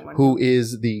 who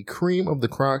is the cream of the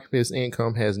crop. His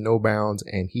income has no bounds,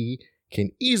 and he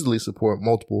can easily support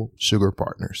multiple sugar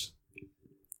partners.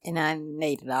 And I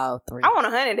dated all 3. I want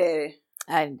a honey daddy.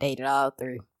 I dated all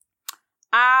 3.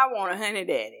 I want a honey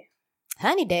daddy.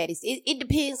 Honey daddies, it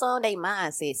depends on their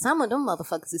mindset. Some of them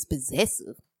motherfuckers is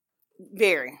possessive.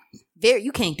 Very.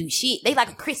 You can't do shit. They like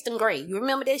a Kristen Gray. You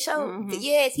remember that show? Mm-hmm.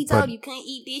 Yes, he told you can't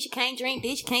eat this, you can't drink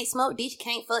this, you can't smoke this, you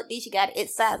can't fuck this, you gotta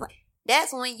exercise.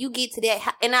 That's when you get to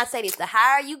that. And I say this, the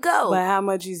higher you go. But how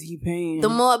much is he paying? The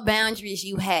more boundaries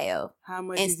you have. How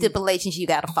much and stipulations you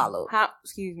gotta follow. How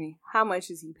much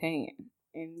is he paying?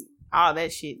 And all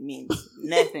that shit means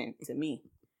nothing to me.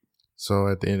 So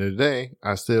at the end of the day,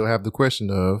 I still have the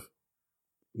question of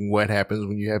what happens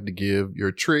when you have to give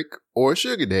your trick or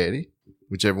sugar daddy,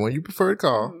 whichever one you prefer to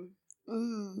call,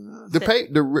 the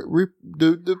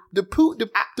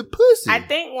pussy. I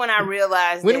think when I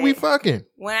realized when are we fucking?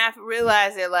 When I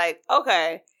realized that, like,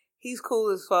 okay, he's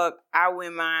cool as fuck, I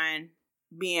wouldn't mind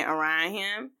being around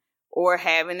him or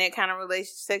having that kind of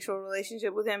sexual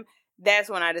relationship with him. That's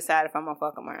when I decide if I'm gonna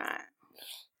fuck him or not.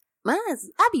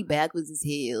 I be backwards as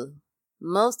hell.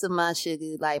 Most of my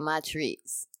sugar, like my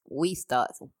tricks,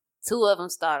 2 of them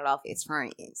started off as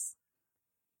friends.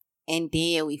 And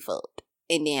then we fucked.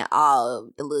 And then all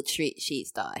of the little trick shit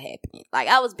started happening. Like,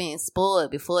 I was being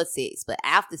spoiled before sex, but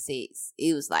after sex,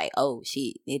 it was like, oh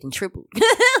shit, it done tripled.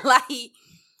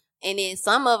 And then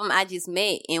some of them I just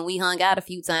met and we hung out a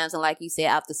few times. And like you said,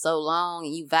 after so long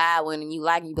and you vibe with them, you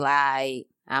like, you be like,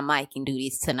 I might can do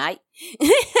this tonight.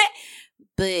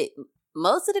 But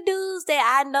most of the dudes that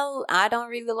I know, I don't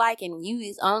really like, and you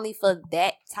is only for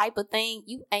that type of thing,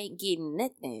 you ain't getting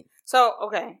nothing. So,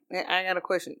 okay, I got a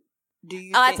question. Do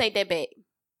you? I take that back.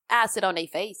 I'll sit on their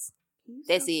face.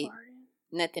 That's it.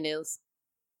 Nothing else.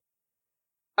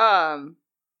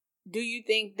 Do you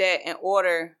think that in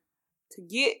order to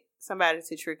get somebody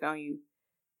to trick on you,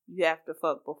 you have to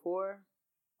fuck before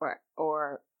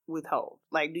or withhold?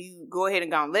 Like, do you go ahead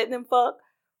and go and let them fuck,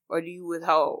 or do you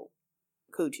withhold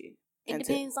coochie? It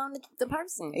depends on the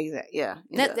person. Exactly. Yeah.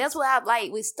 That's what I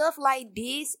like. With stuff like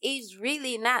this, it's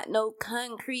really not no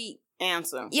concrete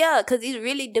answer. Yeah, because it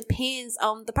really depends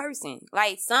on the person.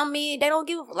 Like, some men, they don't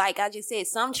give a... Like I just said,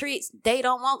 some tricks, they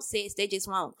don't want sex. They just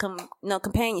want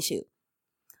companionship.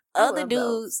 Other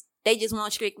dudes, they just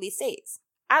want strictly sex.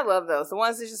 I love those. The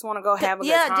ones that just want to go have a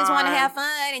good time. Yeah, just want to have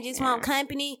fun and just want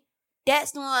company.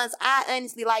 That's the ones I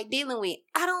honestly like dealing with.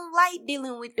 I don't like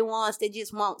dealing with the ones that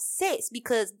just want sex,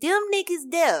 because them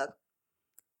niggas there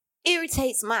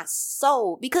irritates my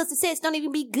soul, because the sex don't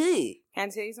even be good. Can I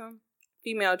tell you something?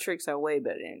 Female tricks are way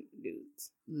better than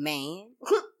dudes. Man.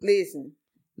 Listen.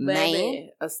 Man.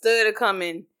 Baby, a stud to come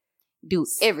in. Do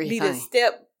everything. Be the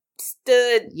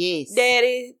stud yes.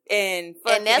 daddy and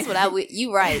that's what I would.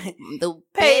 You right.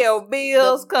 Pay your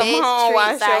bills, come home,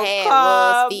 wash your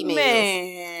car. Females.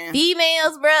 Man.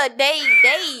 Females, bro, they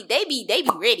be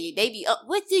ready. They be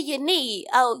what do you need?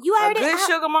 Oh, you already a good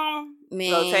sugar mama.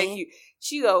 Man, go take you.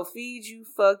 She go feed you,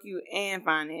 fuck you, and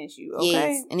finance you. Okay.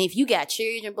 Yes. And if you got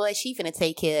children, boy, she finna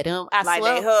take care of them. I like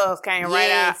swear. They hubs came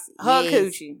right out her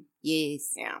coochie.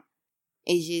 Yes. Yeah.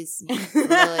 It's just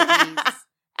Lord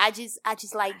Jesus. I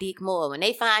just like dick more. When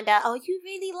they find out, oh, you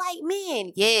really like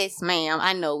men. Yes, ma'am.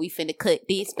 I know we finna cut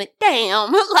this, but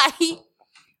damn, like,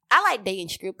 I like dating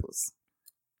strippers.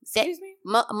 Excuse me?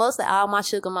 Mostly all my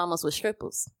sugar mamas were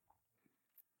strippers.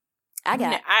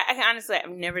 I honestly, I've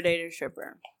never dated a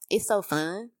stripper. It's so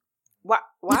fun. Why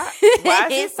is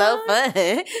it's so fun?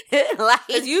 Like,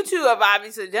 because you two have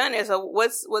obviously done it. So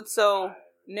what's so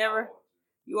never?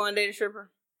 You want to date a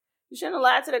stripper? You shouldn't have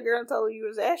lied to that girl and told her you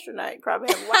was an astronaut. You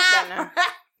probably have a wife by now.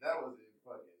 That was in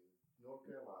fucking North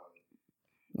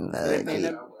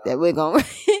Carolina. That we're going.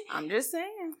 I'm just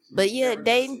saying. But yeah,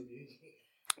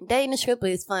 dating a stripper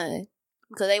is fun,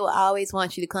 because they will always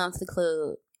want you to come to the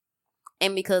club.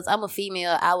 And because I'm a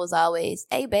female, I was always,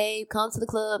 hey babe, come to the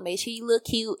club, make sure you look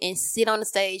cute, and sit on the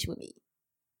stage with me.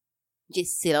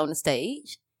 Just sit on the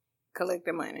stage. Collect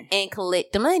the money. And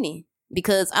collect the money.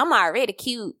 because I'm already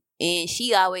cute. And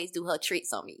she always do her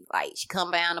tricks on me. Like, she come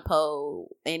down the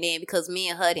pole. And then because me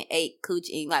and her done ate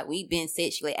coochie, like, we been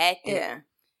sexually active. Yeah.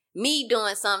 Me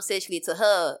doing something sexually to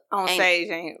her on stage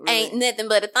ain't nothing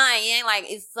but a thing. It ain't like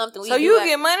it's something we so do. you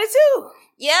get money too.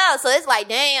 Yeah, so it's like,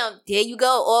 damn, there you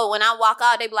go. Or when I walk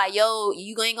out, they be like, yo,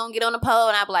 you ain't gonna get on the pole.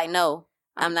 And I be like, no,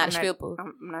 I'm not a stripper.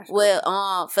 I'm not stripper.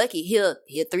 Well, fuck it, here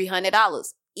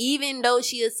 $300. Even though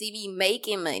she'll see me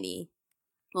making money,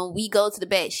 when we go to the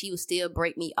back, she would still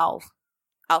break me off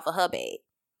of her bag.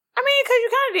 I mean, because you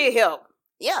kind of did help.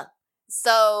 Yeah.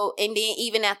 So, and then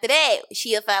even after that,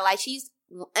 she'll find like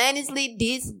honestly,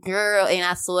 this girl, and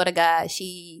I swear to God,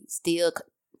 she still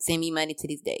send me money to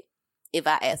this day if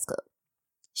I ask her.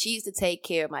 She used to take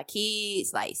care of my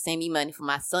kids, like send me money for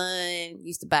my son,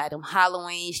 used to buy them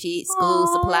Halloween shit, school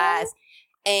supplies.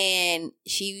 And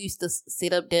she used to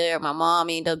sit up there. My mom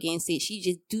ended up getting sick. She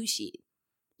just do shit.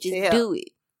 Just do it.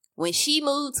 When she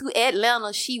moved to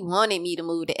Atlanta, she wanted me to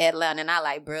move to Atlanta. And I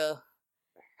like, bruh,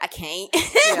 I can't.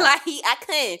 Yeah. Like, I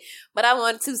couldn't. But I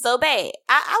wanted to so bad.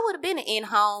 I would have been an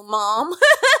in-home mom.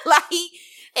 Like,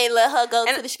 and let her go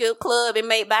to the strip club and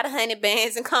make about 100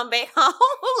 bands and come back home.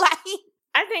 Like,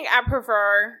 I think I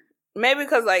prefer, maybe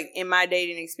because, like, in my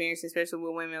dating experience, especially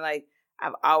with women, like,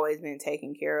 I've always been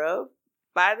taken care of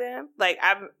by them. Like,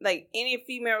 any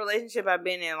female relationship I've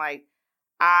been in, like,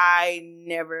 I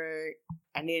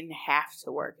didn't have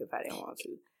to work if I didn't want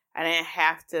to. I didn't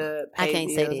have to pay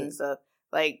bills and stuff.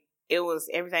 Like,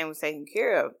 everything was taken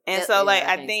care of. And so, like,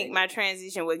 I think my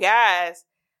transition with guys,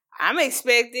 I'm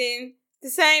expecting the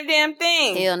same damn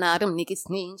thing. Hell nah, them niggas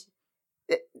sneeze.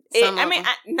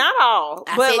 Not all.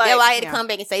 I but said like, that why I had to come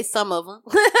back and say some of them.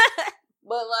 But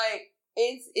like,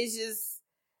 it's just,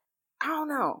 I don't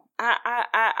know.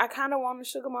 I kind of want a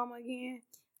sugar mama again.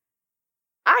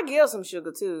 I give some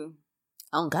sugar too.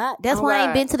 Oh God, that's why I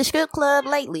ain't been to the strip club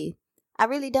lately. I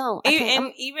really don't.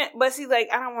 But see, like,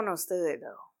 I don't want no stud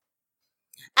though.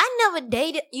 I never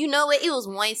dated. You know what? It was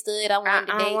one stud I wanted to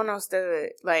date. I don't want no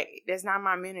stud. Like, that's not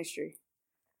my ministry.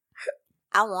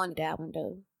 I wanted that one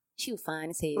though. She was fine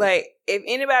as hell. Like, if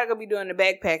anybody gonna be doing the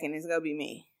backpacking, it's gonna be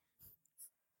me.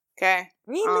 Okay?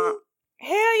 Really?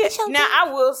 Hell yeah. Now,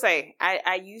 I will say,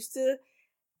 I used to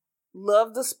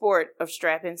love the sport of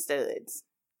strapping studs.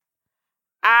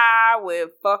 I would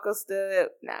fuck a stud.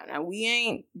 Now we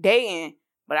ain't dating,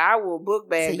 but I will book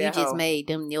bag that hoe. So you just made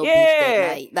them bitch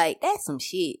that night. Like, that's some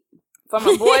shit. From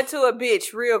a boy to a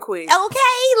bitch real quick.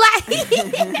 Okay, like...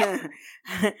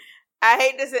 I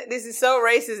hate this. This is so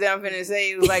racist that I'm finna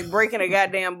say it was like breaking a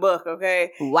goddamn buck,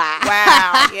 okay? Wow.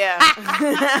 Yeah.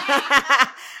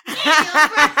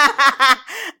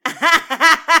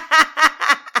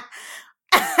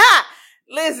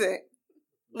 Listen.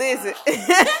 That's all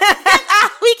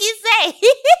we can say.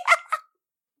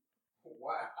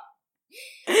 Wow.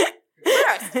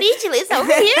 We're speechless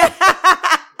over here.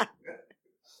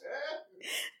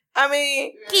 I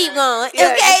mean, keep going.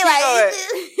 Yeah, okay, like.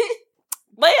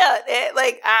 But yeah,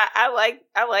 I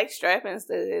like strapping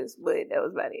studs, but that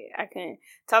was about it. I couldn't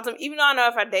talk to him. Even though I know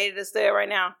if I dated a stud right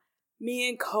now, me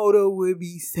and Coda would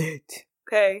be set.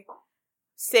 Okay?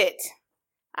 Set.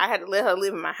 I had to let her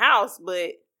live in my house,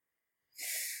 but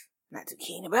not too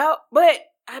keen about. But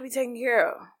I'd be taken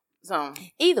care of. So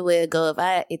either way it go,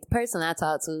 if the person I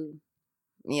talk to,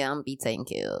 yeah, I'm gonna be taken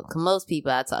care of. Cause most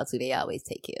people I talk to, they always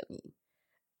take care of me.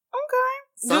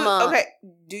 Okay.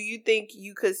 Do you think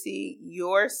you could see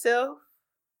yourself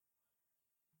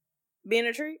being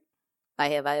a treat?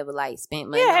 Like, have I ever like spent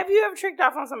money? Yeah, have you ever tricked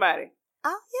off on somebody?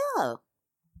 Oh yeah.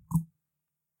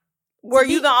 Were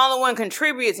you the only one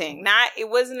contributing? It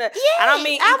wasn't a. Yeah, I don't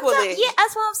mean equally. Yeah,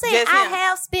 that's what I'm saying. I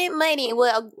have spent money.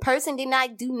 Well, a person did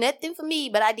not do nothing for me,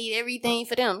 but I did everything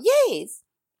for them. Yes.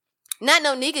 Not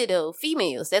no nigga though.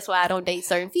 Females. That's why I don't date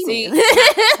certain females.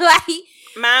 Like.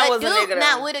 Mine was a nigga.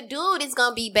 Now, with a dude, it's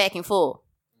going to be back and forth.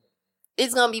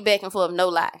 It's going to be back and forth, no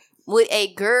lie. With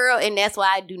a girl, and that's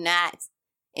why I do not,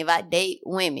 if I date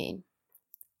women,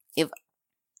 if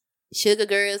sugar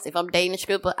girls, if I'm dating a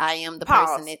stripper, I am the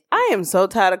person that... I am so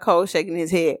tired of Cole shaking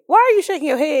his head. Why are you shaking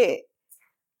your head?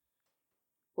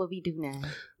 What we do now?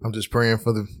 I'm just praying,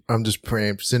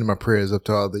 sending my prayers up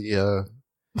to all the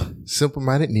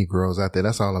simple-minded Negroes out there.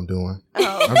 That's all I'm doing. Oh.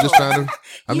 I'm just trying to.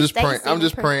 I'm just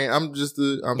praying. I'm just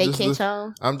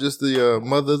the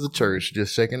mother of the church,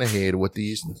 just shaking her head what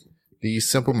these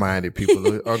simple-minded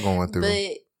people are going through.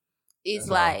 But it's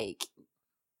like,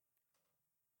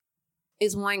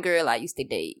 it's one girl I used to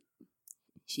date.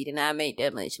 She did not make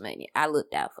that much money. I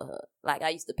looked out for her. Like, I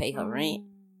used to pay her rent.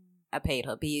 I paid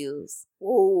her bills.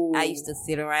 Ooh. I used to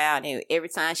sit around and every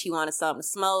time she wanted something to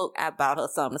smoke, I bought her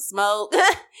something to smoke.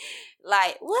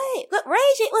 Like, what? Look,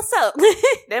 Reggie, what's up?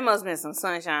 That must have been some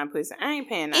sunshine pussy. I ain't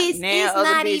paying that. It's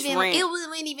not even, rent. it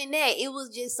wasn't even that. It was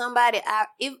just somebody,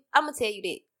 I'm going to tell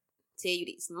you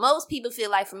this. Most people feel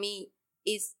like for me,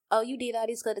 it's, oh, you did all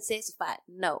this because the sexified.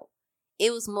 No.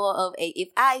 It was more of if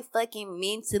I fucking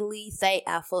mentally say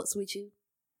I fucks with you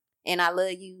and I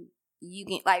love you, you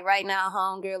can, like right now, a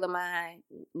homegirl of mine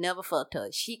never fucked her.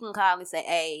 She can call and say,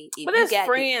 hey, if but you that's got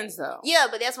friends though. Yeah,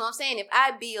 but that's what I'm saying. If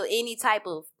I build any type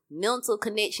of mental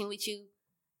connection with you,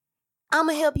 I'm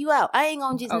gonna help you out. I ain't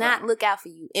gonna just not look out for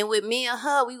you. And with me and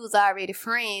her, we was already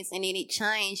friends, and then it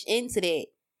changed into that.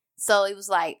 So it was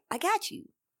like, I got you.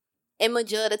 And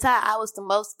majority of the time, I was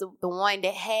the one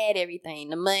that had everything.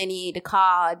 The money, the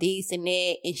car, this and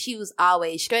that. And she was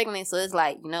always struggling. So it's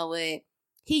like, you know what?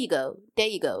 Here you go. There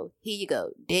you go. Here you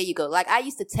go. There you go. Like, I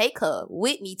used to take her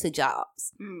with me to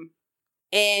jobs. Mm.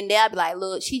 And they'll be like,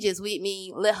 look, she just with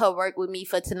me. Let her work with me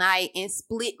for tonight and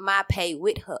split my pay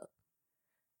with her.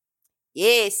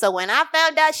 Yeah, so when I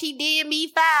found out she did me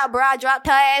foul, bro, I dropped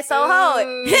her ass so hard.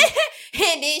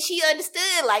 And then she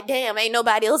understood, like, damn, ain't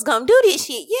nobody else gonna do this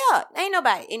shit. Yeah, ain't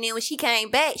nobody. And then when she came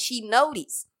back, she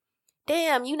noticed.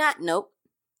 Damn, you not, nope.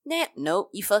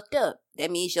 Nope, you fucked up.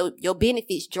 That means your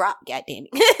benefits dropped, goddamn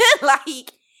it.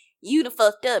 Like, you done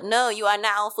fucked up. No, you are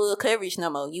not on full coverage no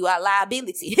more. You are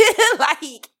liability.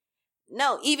 Like,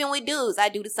 no, even with dudes, I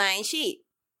do the same shit.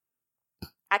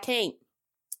 I can't.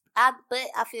 But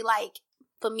I feel like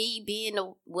for me being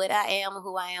what I am and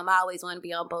who I am, I always want to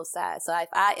be on both sides. So if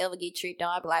I ever get tricked on,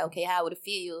 I'll be like, okay, how would it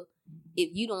feel if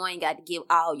you the one got to give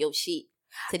all your shit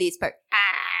to this person?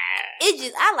 It's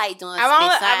just, I like doing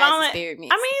science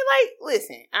experiments. I mean, like,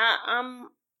 listen,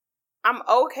 I'm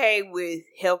okay with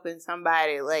helping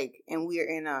somebody, like, and we're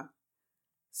in a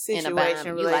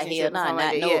situation, relationship,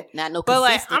 like, not no. But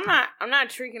like, I'm not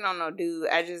tricking on no dude.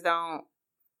 I just don't.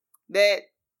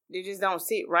 They just don't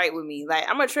sit right with me. Like,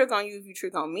 I'm gonna trick on you if you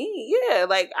trick on me. Yeah,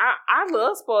 like, I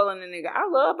love spoiling a nigga. I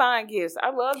love buying gifts. I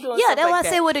love doing stuff like that. Yeah, that's why I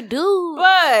say with a dude.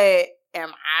 But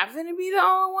am I finna be the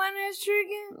only one that's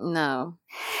tricking? No.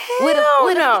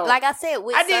 No. Like I said,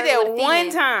 I did that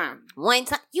one time. One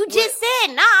time? You just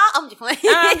said, nah, I'm just playing.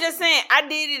 I'm just saying, I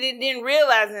did it and didn't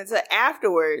realize it until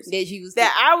afterwards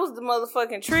that I was the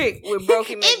motherfucking trick with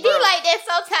Broken McBro. It be like that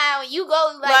sometimes when you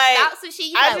go, like stop some shit,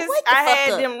 you what the fuck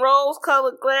had them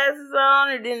rose-colored glasses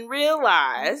on and didn't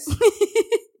realize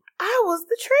I was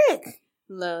the trick.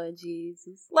 Lord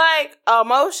Jesus. Like,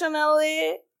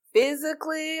 emotionally,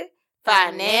 physically,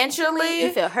 financially.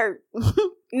 You feel hurt.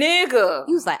 Nigga.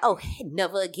 You was like, oh,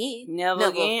 never again. Never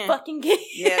again. Fucking again.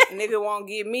 Yeah, nigga won't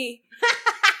get me.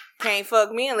 Can't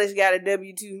fuck me unless you got a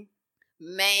W-2.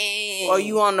 Man. Or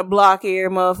you on the block every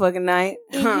motherfucking night.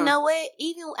 And you know what?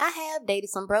 Even I have dated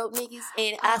some broke niggas,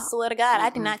 and I swear to God,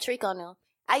 I did not trick on them.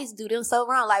 I used to do them so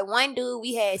wrong. Like, one dude,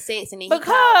 we had sex, and then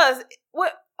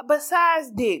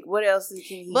besides dick, what else can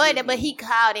he do? But he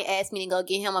called and asked me to go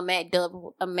get him a Mac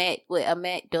double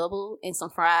and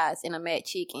some fries and a Mac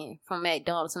chicken from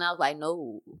McDonald's, and I was like,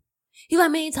 no. He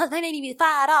like, man, that ain't even $5.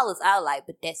 I was like,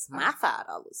 but that's my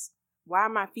 $5. Why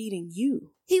am I feeding you?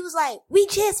 He was like, we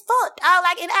just fucked. I was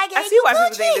like, and I gave I see why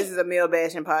people think this is a male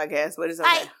bashing podcast, but it's okay.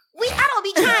 Like, I don't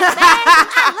be trying to bash.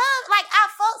 I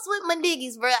fucks with my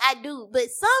niggas, bro. I do. But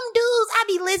some dudes, I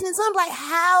be listening to them like,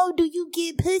 how do you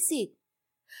get pussy?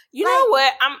 You know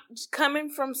what? I'm just coming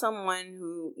from someone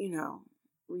who,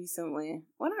 recently,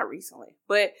 well, not recently,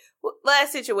 but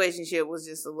last situationship was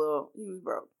just a little, he was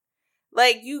broke.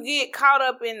 Like, you get caught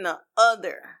up in the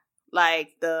other,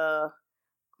 like the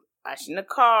washing the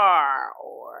car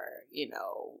or,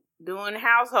 doing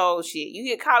household shit. You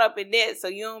get caught up in that, so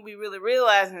you don't be really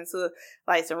realizing until,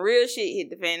 like, some real shit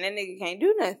hit the fan. That nigga can't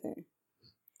do nothing.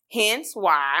 Hence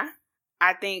why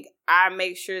I think I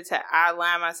make sure to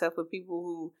align myself with people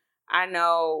who I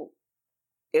know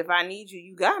if I need you,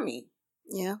 you got me.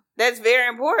 Yeah. That's very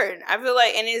important. I feel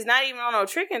like, and it's not even on no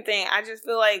tricking thing. I just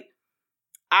feel like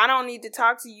I don't need to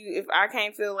talk to you if I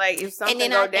can't feel like if something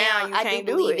go down, you can't do it. I do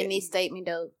believe in this statement,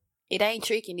 though. It ain't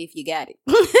tricking if you got it.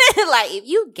 Like, if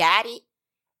you got it,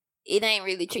 it ain't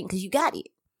really tricking because you got it.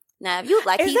 Now, if you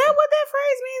like... Is that what that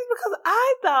phrase means? Because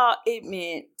I thought it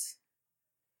meant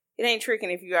it ain't tricking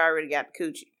if you already got the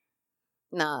coochie.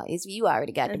 Nah, it's you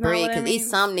already got the bread because it's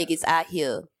some niggas out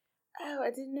here. Oh,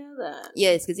 I didn't know that.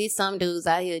 Yes, because it's some dudes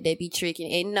out here that be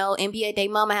tricking and be at their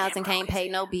mama house and can't pay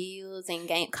no bills and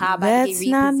can't call back to get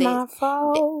repossessed. That's not my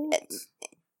fault.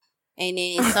 And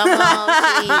then some of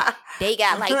them, they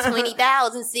got like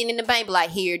 20,000 sitting in the bank.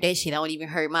 Like, here, that shit don't even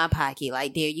hurt my pocket.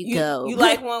 Like, there you go. You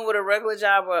like one with a regular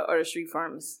job or a street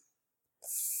pharmacist?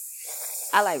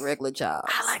 I like regular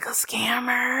jobs. I like a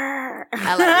scammer.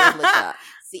 I like regular jobs.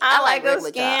 See, I like a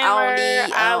regular scammer.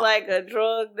 job. I like a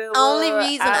drug dealer. Only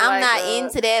reason I'm like not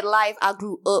into that life, I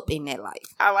grew up in that life.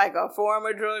 I like a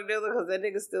former drug dealer because that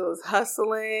nigga still is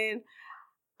hustling.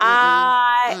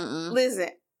 Listen,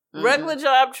 regular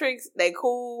job tricks, they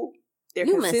cool. They're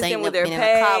consistent with their pay. You in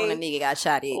a car when a nigga got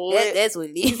shot at. That's what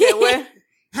it is. You said what?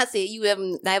 I said,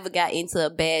 you never got into a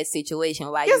bad situation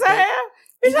while yes, I have.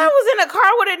 Bitch, I was in a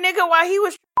car with a nigga while he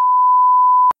was...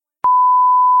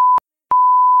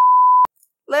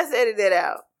 Let's edit that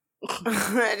out.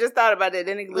 I just thought about that.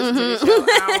 That nigga listen to the show.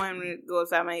 I don't want him to go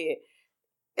upside my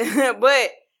head. But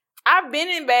I've been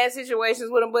in bad situations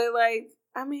with him, but like,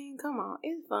 I mean, come on.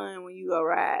 It's fun when you go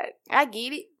ride. I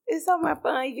get it. It's so much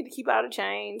fun. You get to keep all the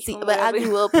change. See, but I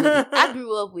grew up with it. I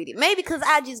grew up with it. Maybe because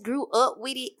I just grew up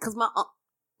with it because my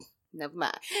never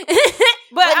mind.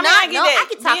 But I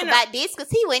can talk about this because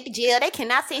he went to jail. They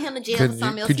cannot send him to jail for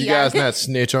something else. Could you guys not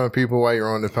snitch on people while you're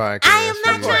on the podcast? I am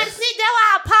not trying to snitch. That's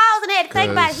why I paused and had to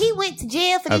think about it. He went to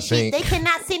jail for this shit. They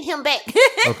cannot send him back.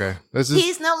 Okay.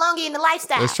 He's no longer in the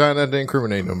lifestyle. Let's try not to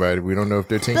incriminate nobody. We don't know if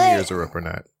their 10 years are up or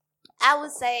not. I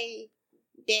would say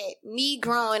that me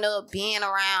growing up, being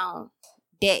around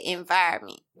that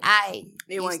environment,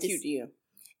 they weren't cute to you.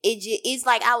 It's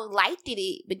like I liked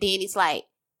it, but then it's like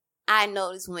I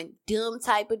noticed when them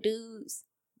type of dudes,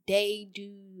 they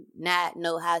do not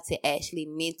know how to actually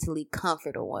mentally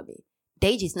comfort a woman.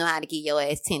 They just know how to get your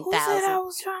ass 10,000. Who said I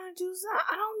was trying to do something?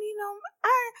 I don't need no.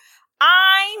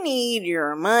 I need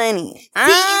your money.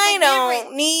 I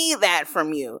don't need that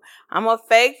from you. I'm gonna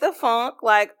fake the funk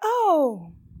like,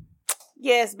 oh,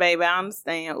 yes, baby, I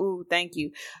understand. Ooh, thank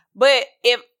you. But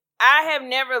if I have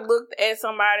never looked at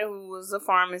somebody who was a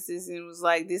pharmacist and was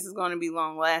like, this is going to be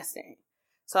long lasting.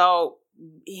 So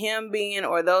him being,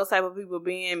 or those type of people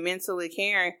being mentally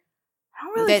caring, I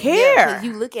don't really care. Yeah, 'cause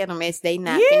you look at them as they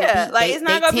not it's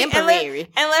not gonna temporary. Be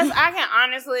unless I can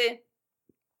honestly,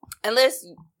 unless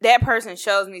that person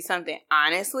shows me something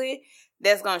honestly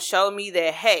that's gonna show me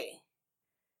that, hey,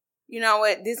 you know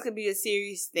what, this could be a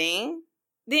serious thing.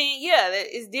 Then yeah,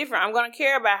 it's different. I'm gonna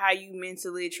care about how you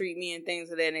mentally treat me and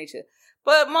things of that nature.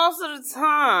 But most of the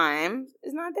time,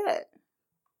 it's not that.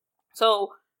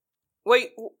 So,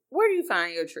 wait, where do you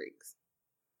find your tricks?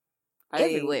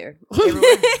 Everywhere.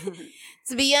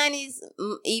 To be honest,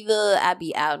 either I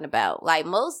be out and about. Like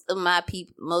most of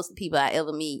the people I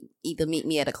ever meet, either meet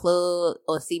me at a club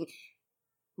or see me.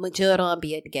 Majority of them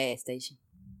be at the gas station.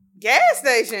 Gas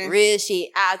station? Real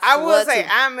shit. I will say,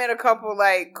 I met a couple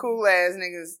like cool ass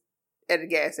niggas at the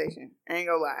gas station. I ain't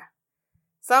gonna lie.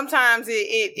 Sometimes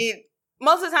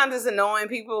most of the times it's annoying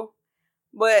people,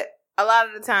 but a lot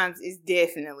of the times it's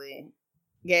definitely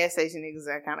gas station niggas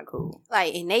are kind of cool.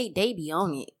 Like, and they be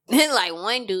on it. Like,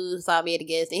 one dude saw me at the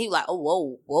gas station. He was like,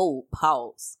 oh, whoa,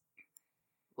 pause.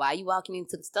 Why you walking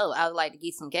into the store? I was like, to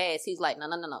get some gas. He was like,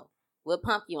 no. What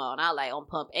pump you on? I was like, on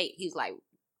pump 8. He was like,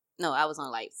 no, I was on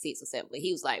like 6 or 7. But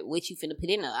he was like, what you finna put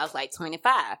in there? I was like,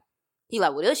 25. He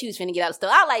like, what else you was finna get out of the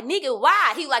store? I was like, nigga,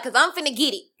 why? He was like, 'cause I'm finna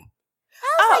get it.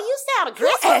 I was like, you sound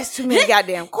aggressive. You asked too many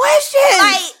goddamn questions.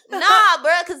 Like, nah,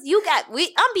 bro, because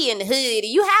I'm be in the hood,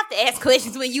 and you have to ask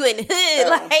questions when you in the hood.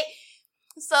 Like,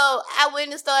 so I went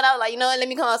in the store, and I was like, you know what, let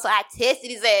me come on. So I tested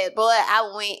his ass, boy.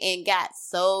 I went and got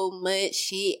so much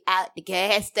shit out the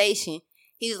gas station.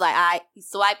 He was like, all right. He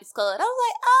swiped his card. I was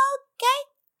like, oh, okay.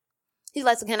 He's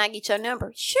like, so can I get your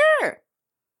number? Sure.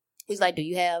 He's like, do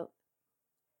you have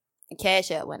a Cash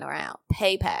App went around?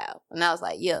 PayPal? And I was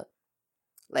like, yeah.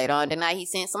 Later on tonight, he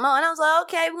sent some more. And I was like,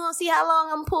 okay, we're going to see how long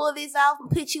I'm going to pull this off and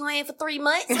put you in for 3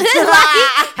 months. But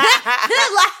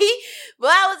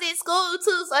I was in school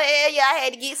too, so hell yeah, I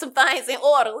had to get some things in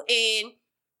order. And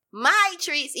my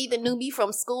treats either knew me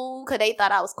from school because they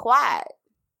thought I was quiet.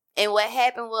 And what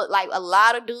happened was, like, a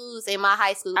lot of dudes in my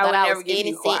high school thought I was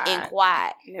innocent and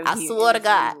quiet. I swear to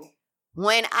God.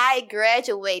 When I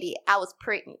graduated, I was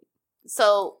pregnant.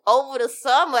 So over the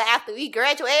summer, after we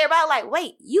graduated, everybody was like,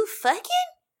 wait, you fucking?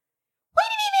 We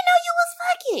didn't even know you was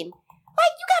fucking.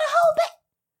 Like, you got a whole back.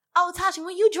 Oh, Tasha,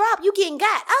 when you drop, you getting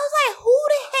got. I was like, who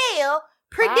the hell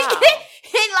predicted it?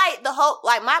 And like the whole,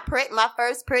 like my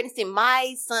first pregnancy,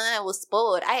 my son was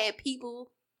spoiled. I had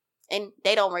people, and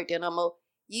they don't work there no more.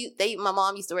 My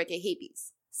mom used to work at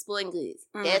Hippies, spoiling goods.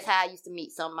 Mm. That's how I used to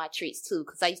meet some of my treats too,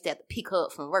 because I used to have to pick her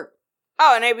up from work.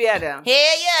 Oh, and they be out there. Hell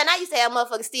yeah, and I used to have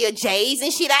motherfuckers steal J's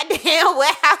and shit out the damn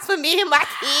warehouse for me and my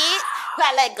kids.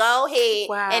 I like, go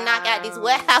ahead and knock out this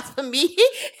warehouse for me.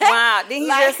 Wow, didn't he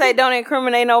just say don't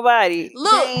incriminate nobody?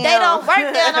 Look, they don't work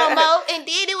there no more. And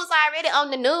then it was already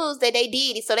on the news that they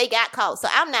did it, so they got caught. So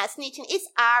I'm not snitching. It's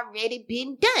already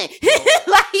been done.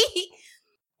 Like,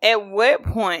 at what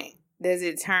point does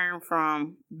it turn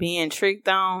from being tricked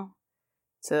on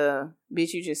to,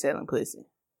 bitch, you just selling pussy?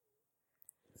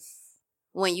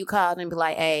 When you call and be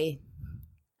like, hey,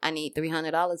 I need $300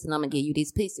 and I'm going to give you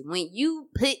this pussy. When you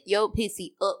put your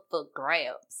pussy up for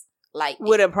grabs. Like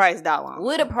with a price dollar.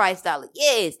 With a price dollar.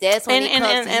 Yes, that's when it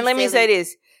comes to and let me say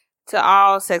this. To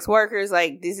all sex workers,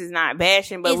 like, this is not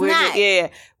bashing, but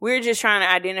we're just trying to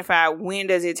identify when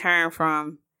does it turn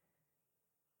from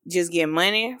just getting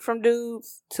money from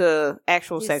dudes to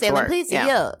actual sex work. Pussy,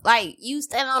 yeah. Like, you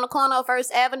standing on the corner of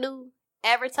First Avenue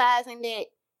advertising that,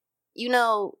 you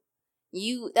know,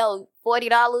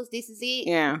 $40, this is it.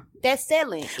 Yeah. That's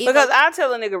selling. Because I'll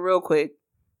tell a nigga real quick,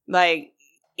 like,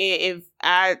 if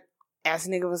I ask a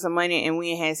nigga for some money and we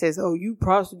ain't had sex, oh, you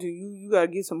prostitute, you gotta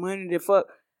get some money to fuck.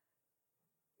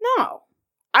 No.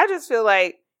 I just feel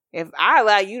like if I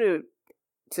allow you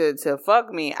to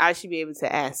fuck me, I should be able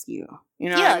to ask you. You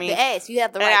know what I mean? Yeah, to ask. You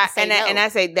have the right to say no. And I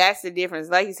say that's the difference.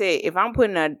 Like you said, if I'm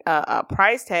putting a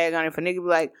price tag on it for nigga be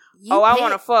like, I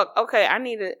want to fuck. Okay, I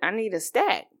need a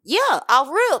stack. Yeah, off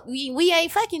rip. We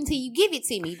ain't fucking till you give it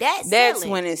to me. That's selling.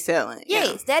 When it's selling.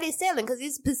 Yes, that is selling because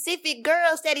it's specific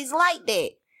girls that is like that.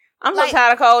 I'm so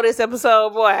tired of cold this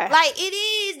episode, boy. Like, it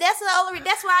is. That's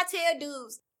why I tell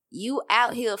dudes. You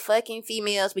out here fucking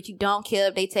females, but you don't care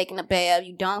if they taking a bath.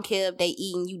 You don't care if they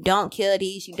eating. You don't care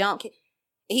these. You don't care.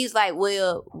 He's like,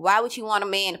 well, why would you want a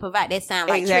man to provide? That sound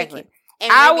like tricking.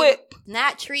 And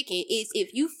not tricking. It's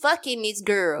if you fucking this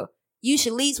girl, you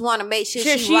should at least want to make sure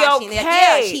she's watching okay.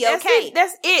 Yeah, she okay.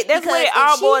 That's it. That's what it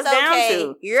all boils down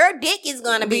to. Your dick is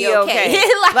gonna be okay.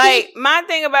 like my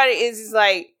thing about it is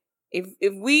like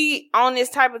if we on this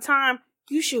type of time.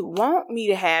 You should want me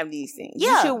to have these things.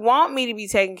 Yeah. You should want me to be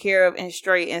taken care of and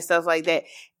straight and stuff like that.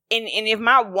 And if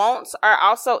my wants are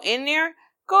also in there,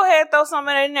 go ahead, throw some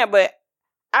of that in there. But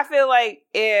I feel like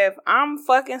if I'm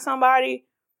fucking somebody,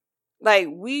 like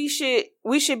we should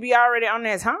be already on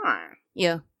that time.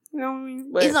 Yeah. You know what I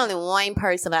mean? There's only one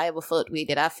person I ever fucked with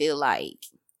that I feel like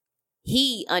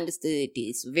he understood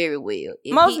this very well.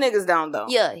 Most niggas don't though.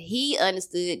 Yeah, he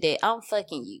understood that I'm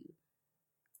fucking you.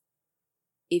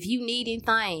 If you need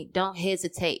anything, don't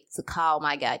hesitate to call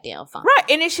my goddamn phone.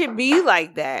 Right, and it should be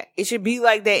like that. It should be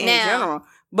like that in general.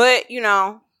 But, you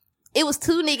know. It was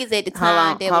two niggas at the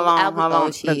time that was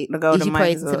oh shit. Is you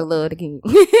praising to the Lord again?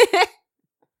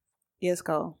 Yes,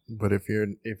 Cole. But if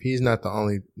he's not the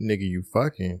only nigga you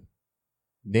fucking,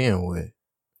 then what?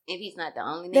 If he's not the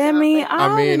only nigga,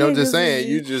 I'm just saying.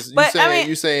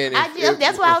 You saying.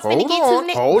 That's why I was finna get two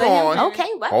niggas. Hold on. Okay,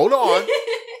 what? Hold on.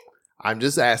 I'm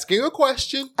just asking a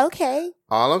question. Okay.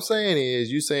 All I'm saying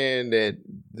is you saying that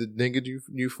the nigga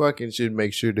you fucking should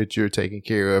make sure that you're taken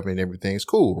care of and everything's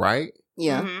cool, right?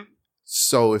 Yeah. Mm-hmm.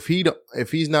 So if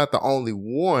he's not the only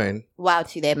one, why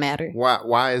should that matter?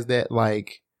 Why is that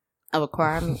like a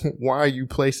requirement? Why are you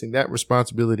placing that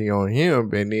responsibility on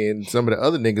him and then some of the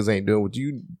other niggas ain't doing what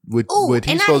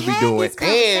he's supposed to be doing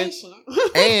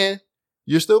and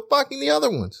you're still fucking the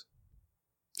other ones?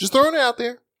 Just throwing it out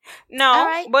there.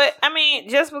 No, but I mean,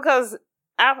 just because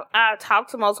I talk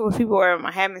to multiple people or I'm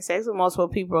having sex with multiple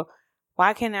people,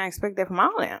 why can't I expect that from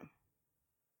all of them?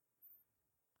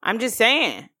 I'm just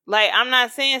saying. Like, I'm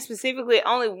not saying specifically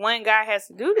only one guy has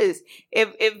to do this. If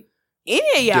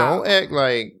any of y'all don't act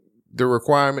like the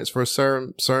requirements for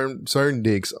certain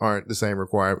dicks aren't the same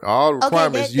requirement. All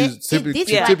requirements typically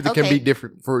can be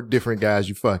different for different guys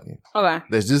you fucking. Okay,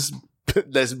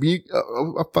 let's be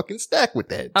a fucking stack with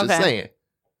that. Just saying.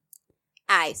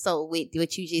 Alright, so with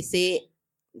what you just said,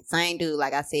 the same dude,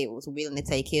 like I said, was willing to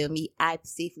take care of me. I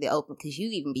specifically opened, because you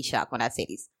even be shocked when I say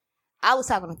this. I was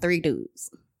talking to 3 dudes.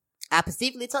 I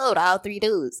specifically told all 3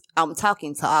 dudes, I'm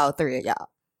talking to all 3 of y'all.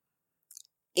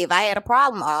 If I had a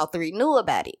problem, all 3 knew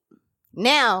about it.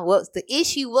 Now, what the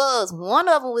issue was, one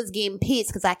of them was getting pissed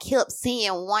because I kept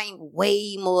seeing one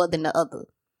way more than the other.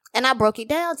 And I broke it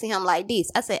down to him like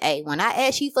this. I said, hey, when I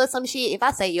ask you for some shit, if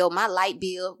I say, yo, my light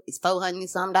bill is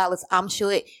 $400 I'm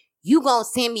sure you gonna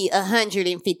send me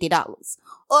 $150.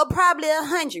 Or probably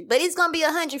 $100, but it's gonna be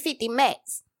 $150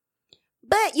 max.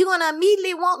 But you're gonna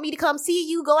immediately want me to come see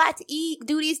you, go out to eat,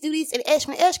 do this, and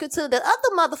extra to the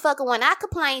other motherfucker when I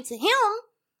complain to him,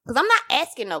 because I'm not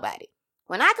asking nobody.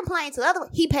 When I complain to the other one,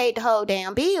 he paid the whole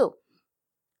damn bill.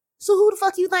 So who the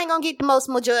fuck you think gonna get the most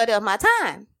majority of my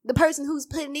time? The person who's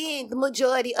putting in the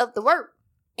majority of the work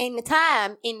and the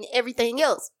time and everything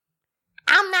else.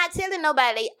 I'm not telling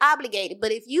nobody they obligated,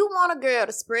 but if you want a girl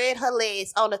to spread her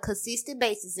legs on a consistent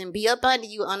basis and be up under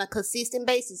you on a consistent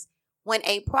basis, when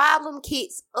a problem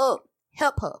kicks up,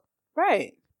 help her.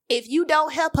 Right. If you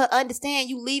don't help her understand,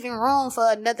 you leaving room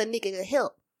for another nigga to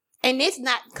help. And this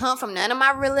not come from none of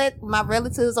my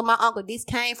relatives or my uncle. This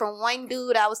came from one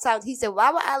dude I was talking to. He said,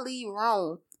 why would I leave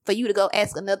room for you to go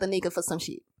ask another nigga for some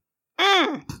shit?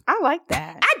 I like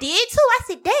that. I did too. I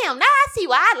said, damn, now I see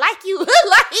why I like you.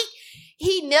 Like,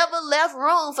 he never left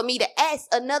room for me to ask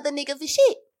another nigga for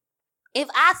shit. If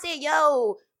I said,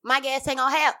 yo, my gas ain't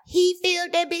gonna have, he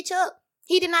filled that bitch up.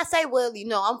 He did not say, well, you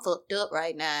know, I'm fucked up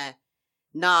right now.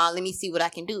 Nah, let me see what I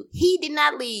can do. He did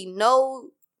not leave no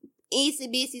easy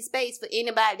busy space for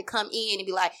anybody to come in and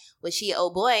be like, well, shit,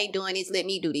 old boy ain't doing this, let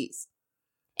me do this.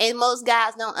 And most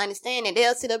guys don't understand it.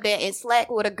 They'll sit up there and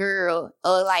slack with a girl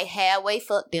or like halfway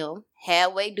fuck them,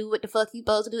 halfway do what the fuck you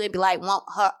supposed to do and be like, want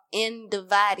her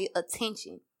undivided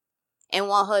attention and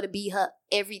want her to be her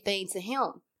everything to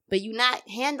him. But you not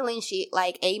handling shit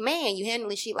like a man. You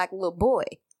handling shit like a little boy.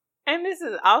 And this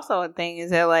is also a thing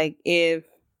is that like if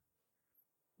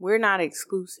we're not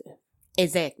exclusive.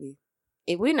 Exactly.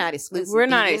 If we're not exclusive, if we're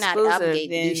not exclusive, not obligated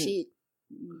to do shit.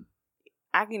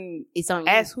 I can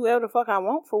ask whoever the fuck I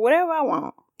want for whatever I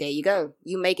want. There you go.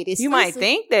 You make it exclusive. You might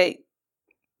think that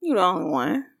you're the only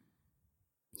one.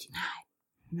 But you're not.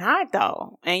 Not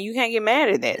though. And you can't get mad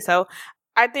at that. So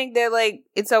I think that like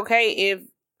it's okay if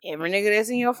every nigga that's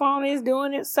in your phone is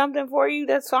doing it something for you,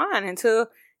 that's fine. Until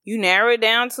you narrow it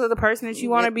down to the person that you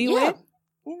want to be with.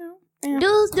 You know. Yeah.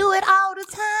 Dudes do it all the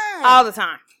time. All the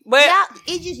time. But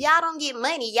it's just y'all don't get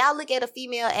money. Y'all look at a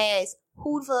female as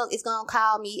who the fuck is gonna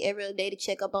call me every other day to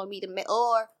check up on me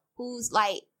or who's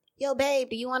like, yo babe,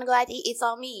 do you want to go out to eat? It's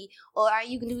on me. Or are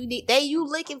you gonna do this? You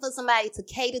looking for somebody to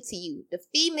cater to you. The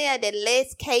female that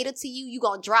lets cater to you, you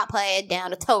gonna drop her ass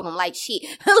down the totem like shit.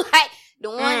 Like the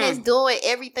one that's doing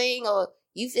everything, or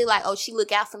you feel like, oh, she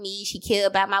look out for me, she care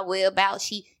about my whereabouts,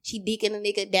 she dicking a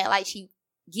nigga down, like she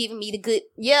giving me the good,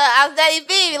 I was that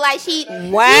feel like she,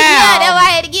 wow, that's why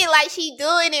I had to get, like she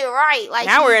doing it right, like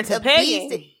now we're into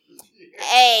pegging.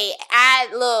 Hey,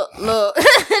 look. That's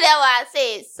why I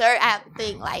said, sir, I have to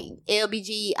think like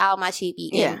LBG, all my shit be.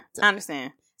 Yeah, I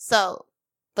understand. So,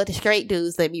 but the straight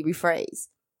dudes, let me rephrase.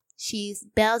 She's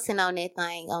bouncing on that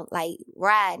thing, like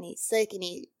riding it, sucking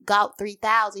it, Galt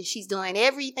 3000. She's doing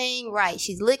everything right.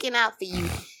 She's looking out for you.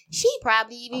 She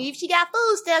probably, even if she got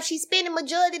food stuff, she's spending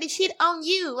majority of the shit on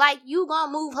you. Like, you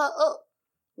gonna move her up.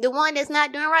 The one that's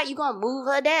not doing right, you gonna move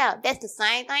her down. That's the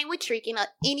same thing with tricking or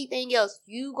anything else.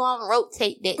 You gonna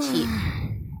rotate that shit.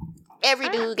 Every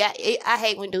dude got, I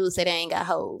hate when dudes say they ain't got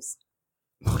hoes.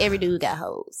 Every dude got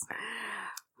hoes.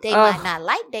 They might not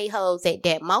like they hoes at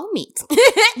that moment.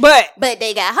 but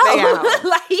they got hoes.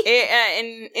 Like,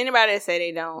 and anybody that say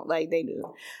they don't, like, they do.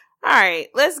 All right,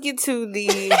 let's get to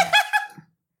the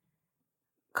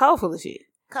Cole full of shit.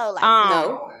 Cole, like,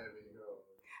 no.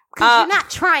 Because you're not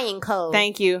trying, Cole.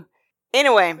 Thank you.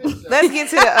 Anyway, let's get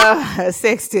to the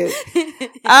sex tip.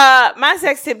 My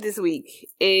sex tip this week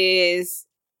is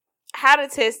how to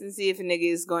test and see if a nigga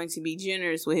is going to be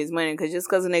generous with his money. Because just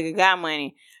because a nigga got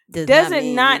money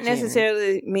doesn't not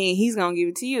necessarily mean he's going to give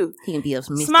it to you. He can be a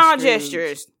small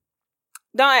gestures.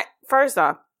 First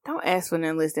off, don't ask for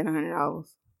nothing less than $100.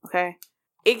 Okay?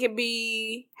 It could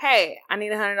be, hey, I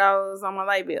need $100 on my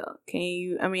light bill.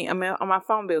 On my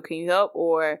phone bill. Can you help?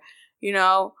 Or,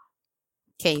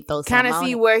 kind of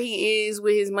see where he is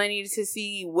with his money to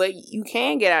see what you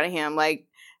can get out of him. Like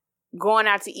going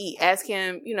out to eat. Ask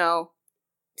him,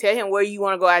 tell him where you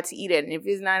want to go out to eat at. And if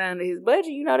it's not under his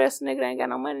budget, that's a nigga that ain't got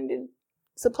no money to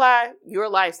supply your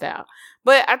lifestyle.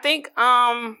 But I think,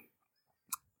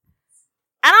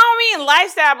 I don't mean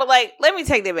lifestyle, but like, let me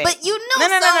take that back. But some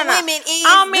women is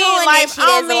doing that shit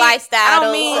as a lifestyle.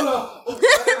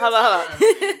 Hold on.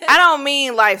 I don't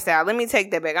mean lifestyle. Let me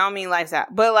take that back. I don't mean lifestyle.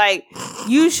 But like,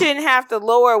 you shouldn't have to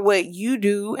lower what you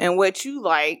do and what you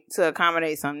like to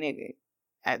accommodate some nigga.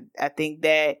 I think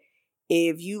that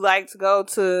if you like to go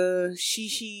to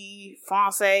Shishi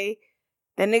Francais,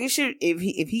 that nigga should, if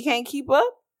he can't keep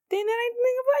up, then that ain't the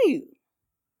nigga for you.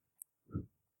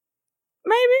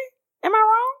 Maybe. Am I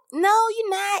wrong? No, you're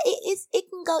not. It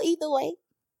can go either way.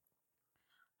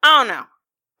 I don't know.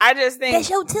 I just think that's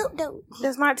your tip, though.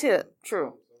 That's my tip.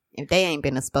 True. If they ain't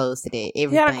been exposed to that,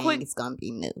 everything is gonna be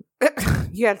new.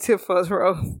 You got a tip for us,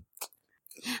 Rose?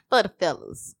 For the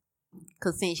fellas,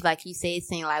 because since, like you said, it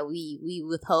seems like we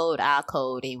withhold our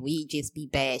code and we just be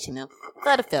bashing them.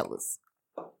 For the fellas,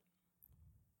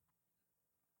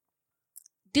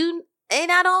 and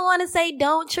I don't want to say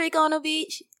don't trick on a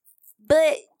bitch.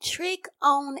 But trick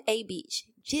on a bitch.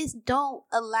 Just don't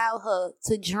allow her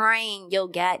to drain your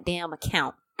goddamn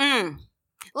account.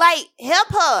 Like, help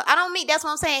her. I don't mean, that's what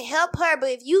I'm saying. Help her.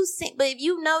 But if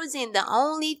you noticing the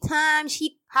only time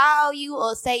she call you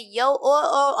or say yo,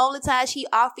 or only time she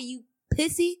offer you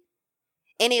pussy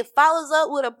and it follows up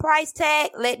with a price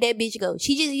tag, let that bitch go.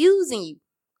 She just using you.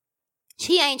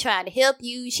 She ain't trying to help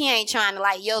you. She ain't trying to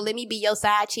like, yo, let me be your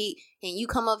side chick and you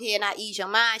come up here and I ease your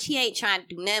mind. She ain't trying to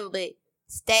do nothing but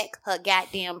stack her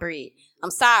goddamn bread.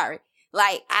 I'm sorry.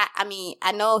 Like, I mean,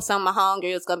 I know some of my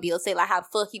homegirls gonna be upset, like, how the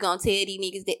fuck you gonna tell these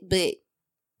niggas that, but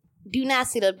do not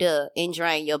sit up there and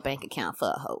drain your bank account for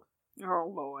a hoe.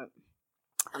 Oh, Lord.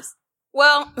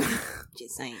 Well,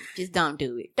 just saying, just don't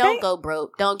do it. Don't go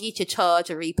broke. Don't get your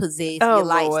charger repossessed, your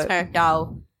lights turned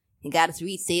off, and got to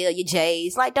resell your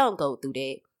J's. Like, don't go through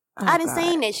that. I done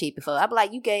seen that shit before. I be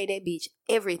like, you gave that bitch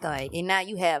everything, and now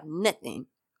you have nothing.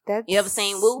 You ever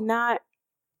seen Woo? Not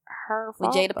her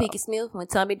fault. With Jada Pinkett Smith, when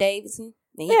Tommy Davidson,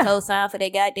 and he co-signed for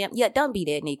that goddamn. Yeah, don't be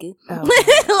that nigga.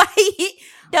 Like,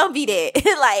 don't be that.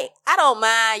 Like, I don't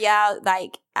mind y'all.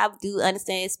 Like, I do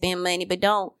understand spend money, but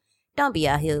don't be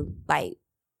out here like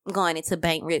going into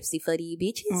bankruptcy for these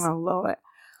bitches. Oh Lord.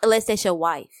 Unless that's your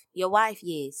wife. Your wife,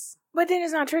 yes. But then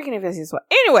it's not tricking if it's his wife.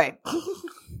 Anyway.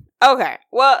 Okay.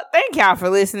 Well, thank y'all for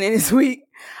listening this week.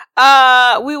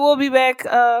 We will be back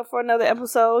for another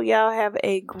episode. Y'all have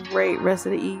a great rest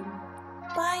of the evening.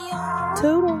 Bye, y'all.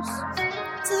 Toodles.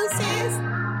 Toodles.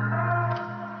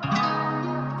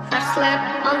 I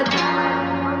slept on the bed.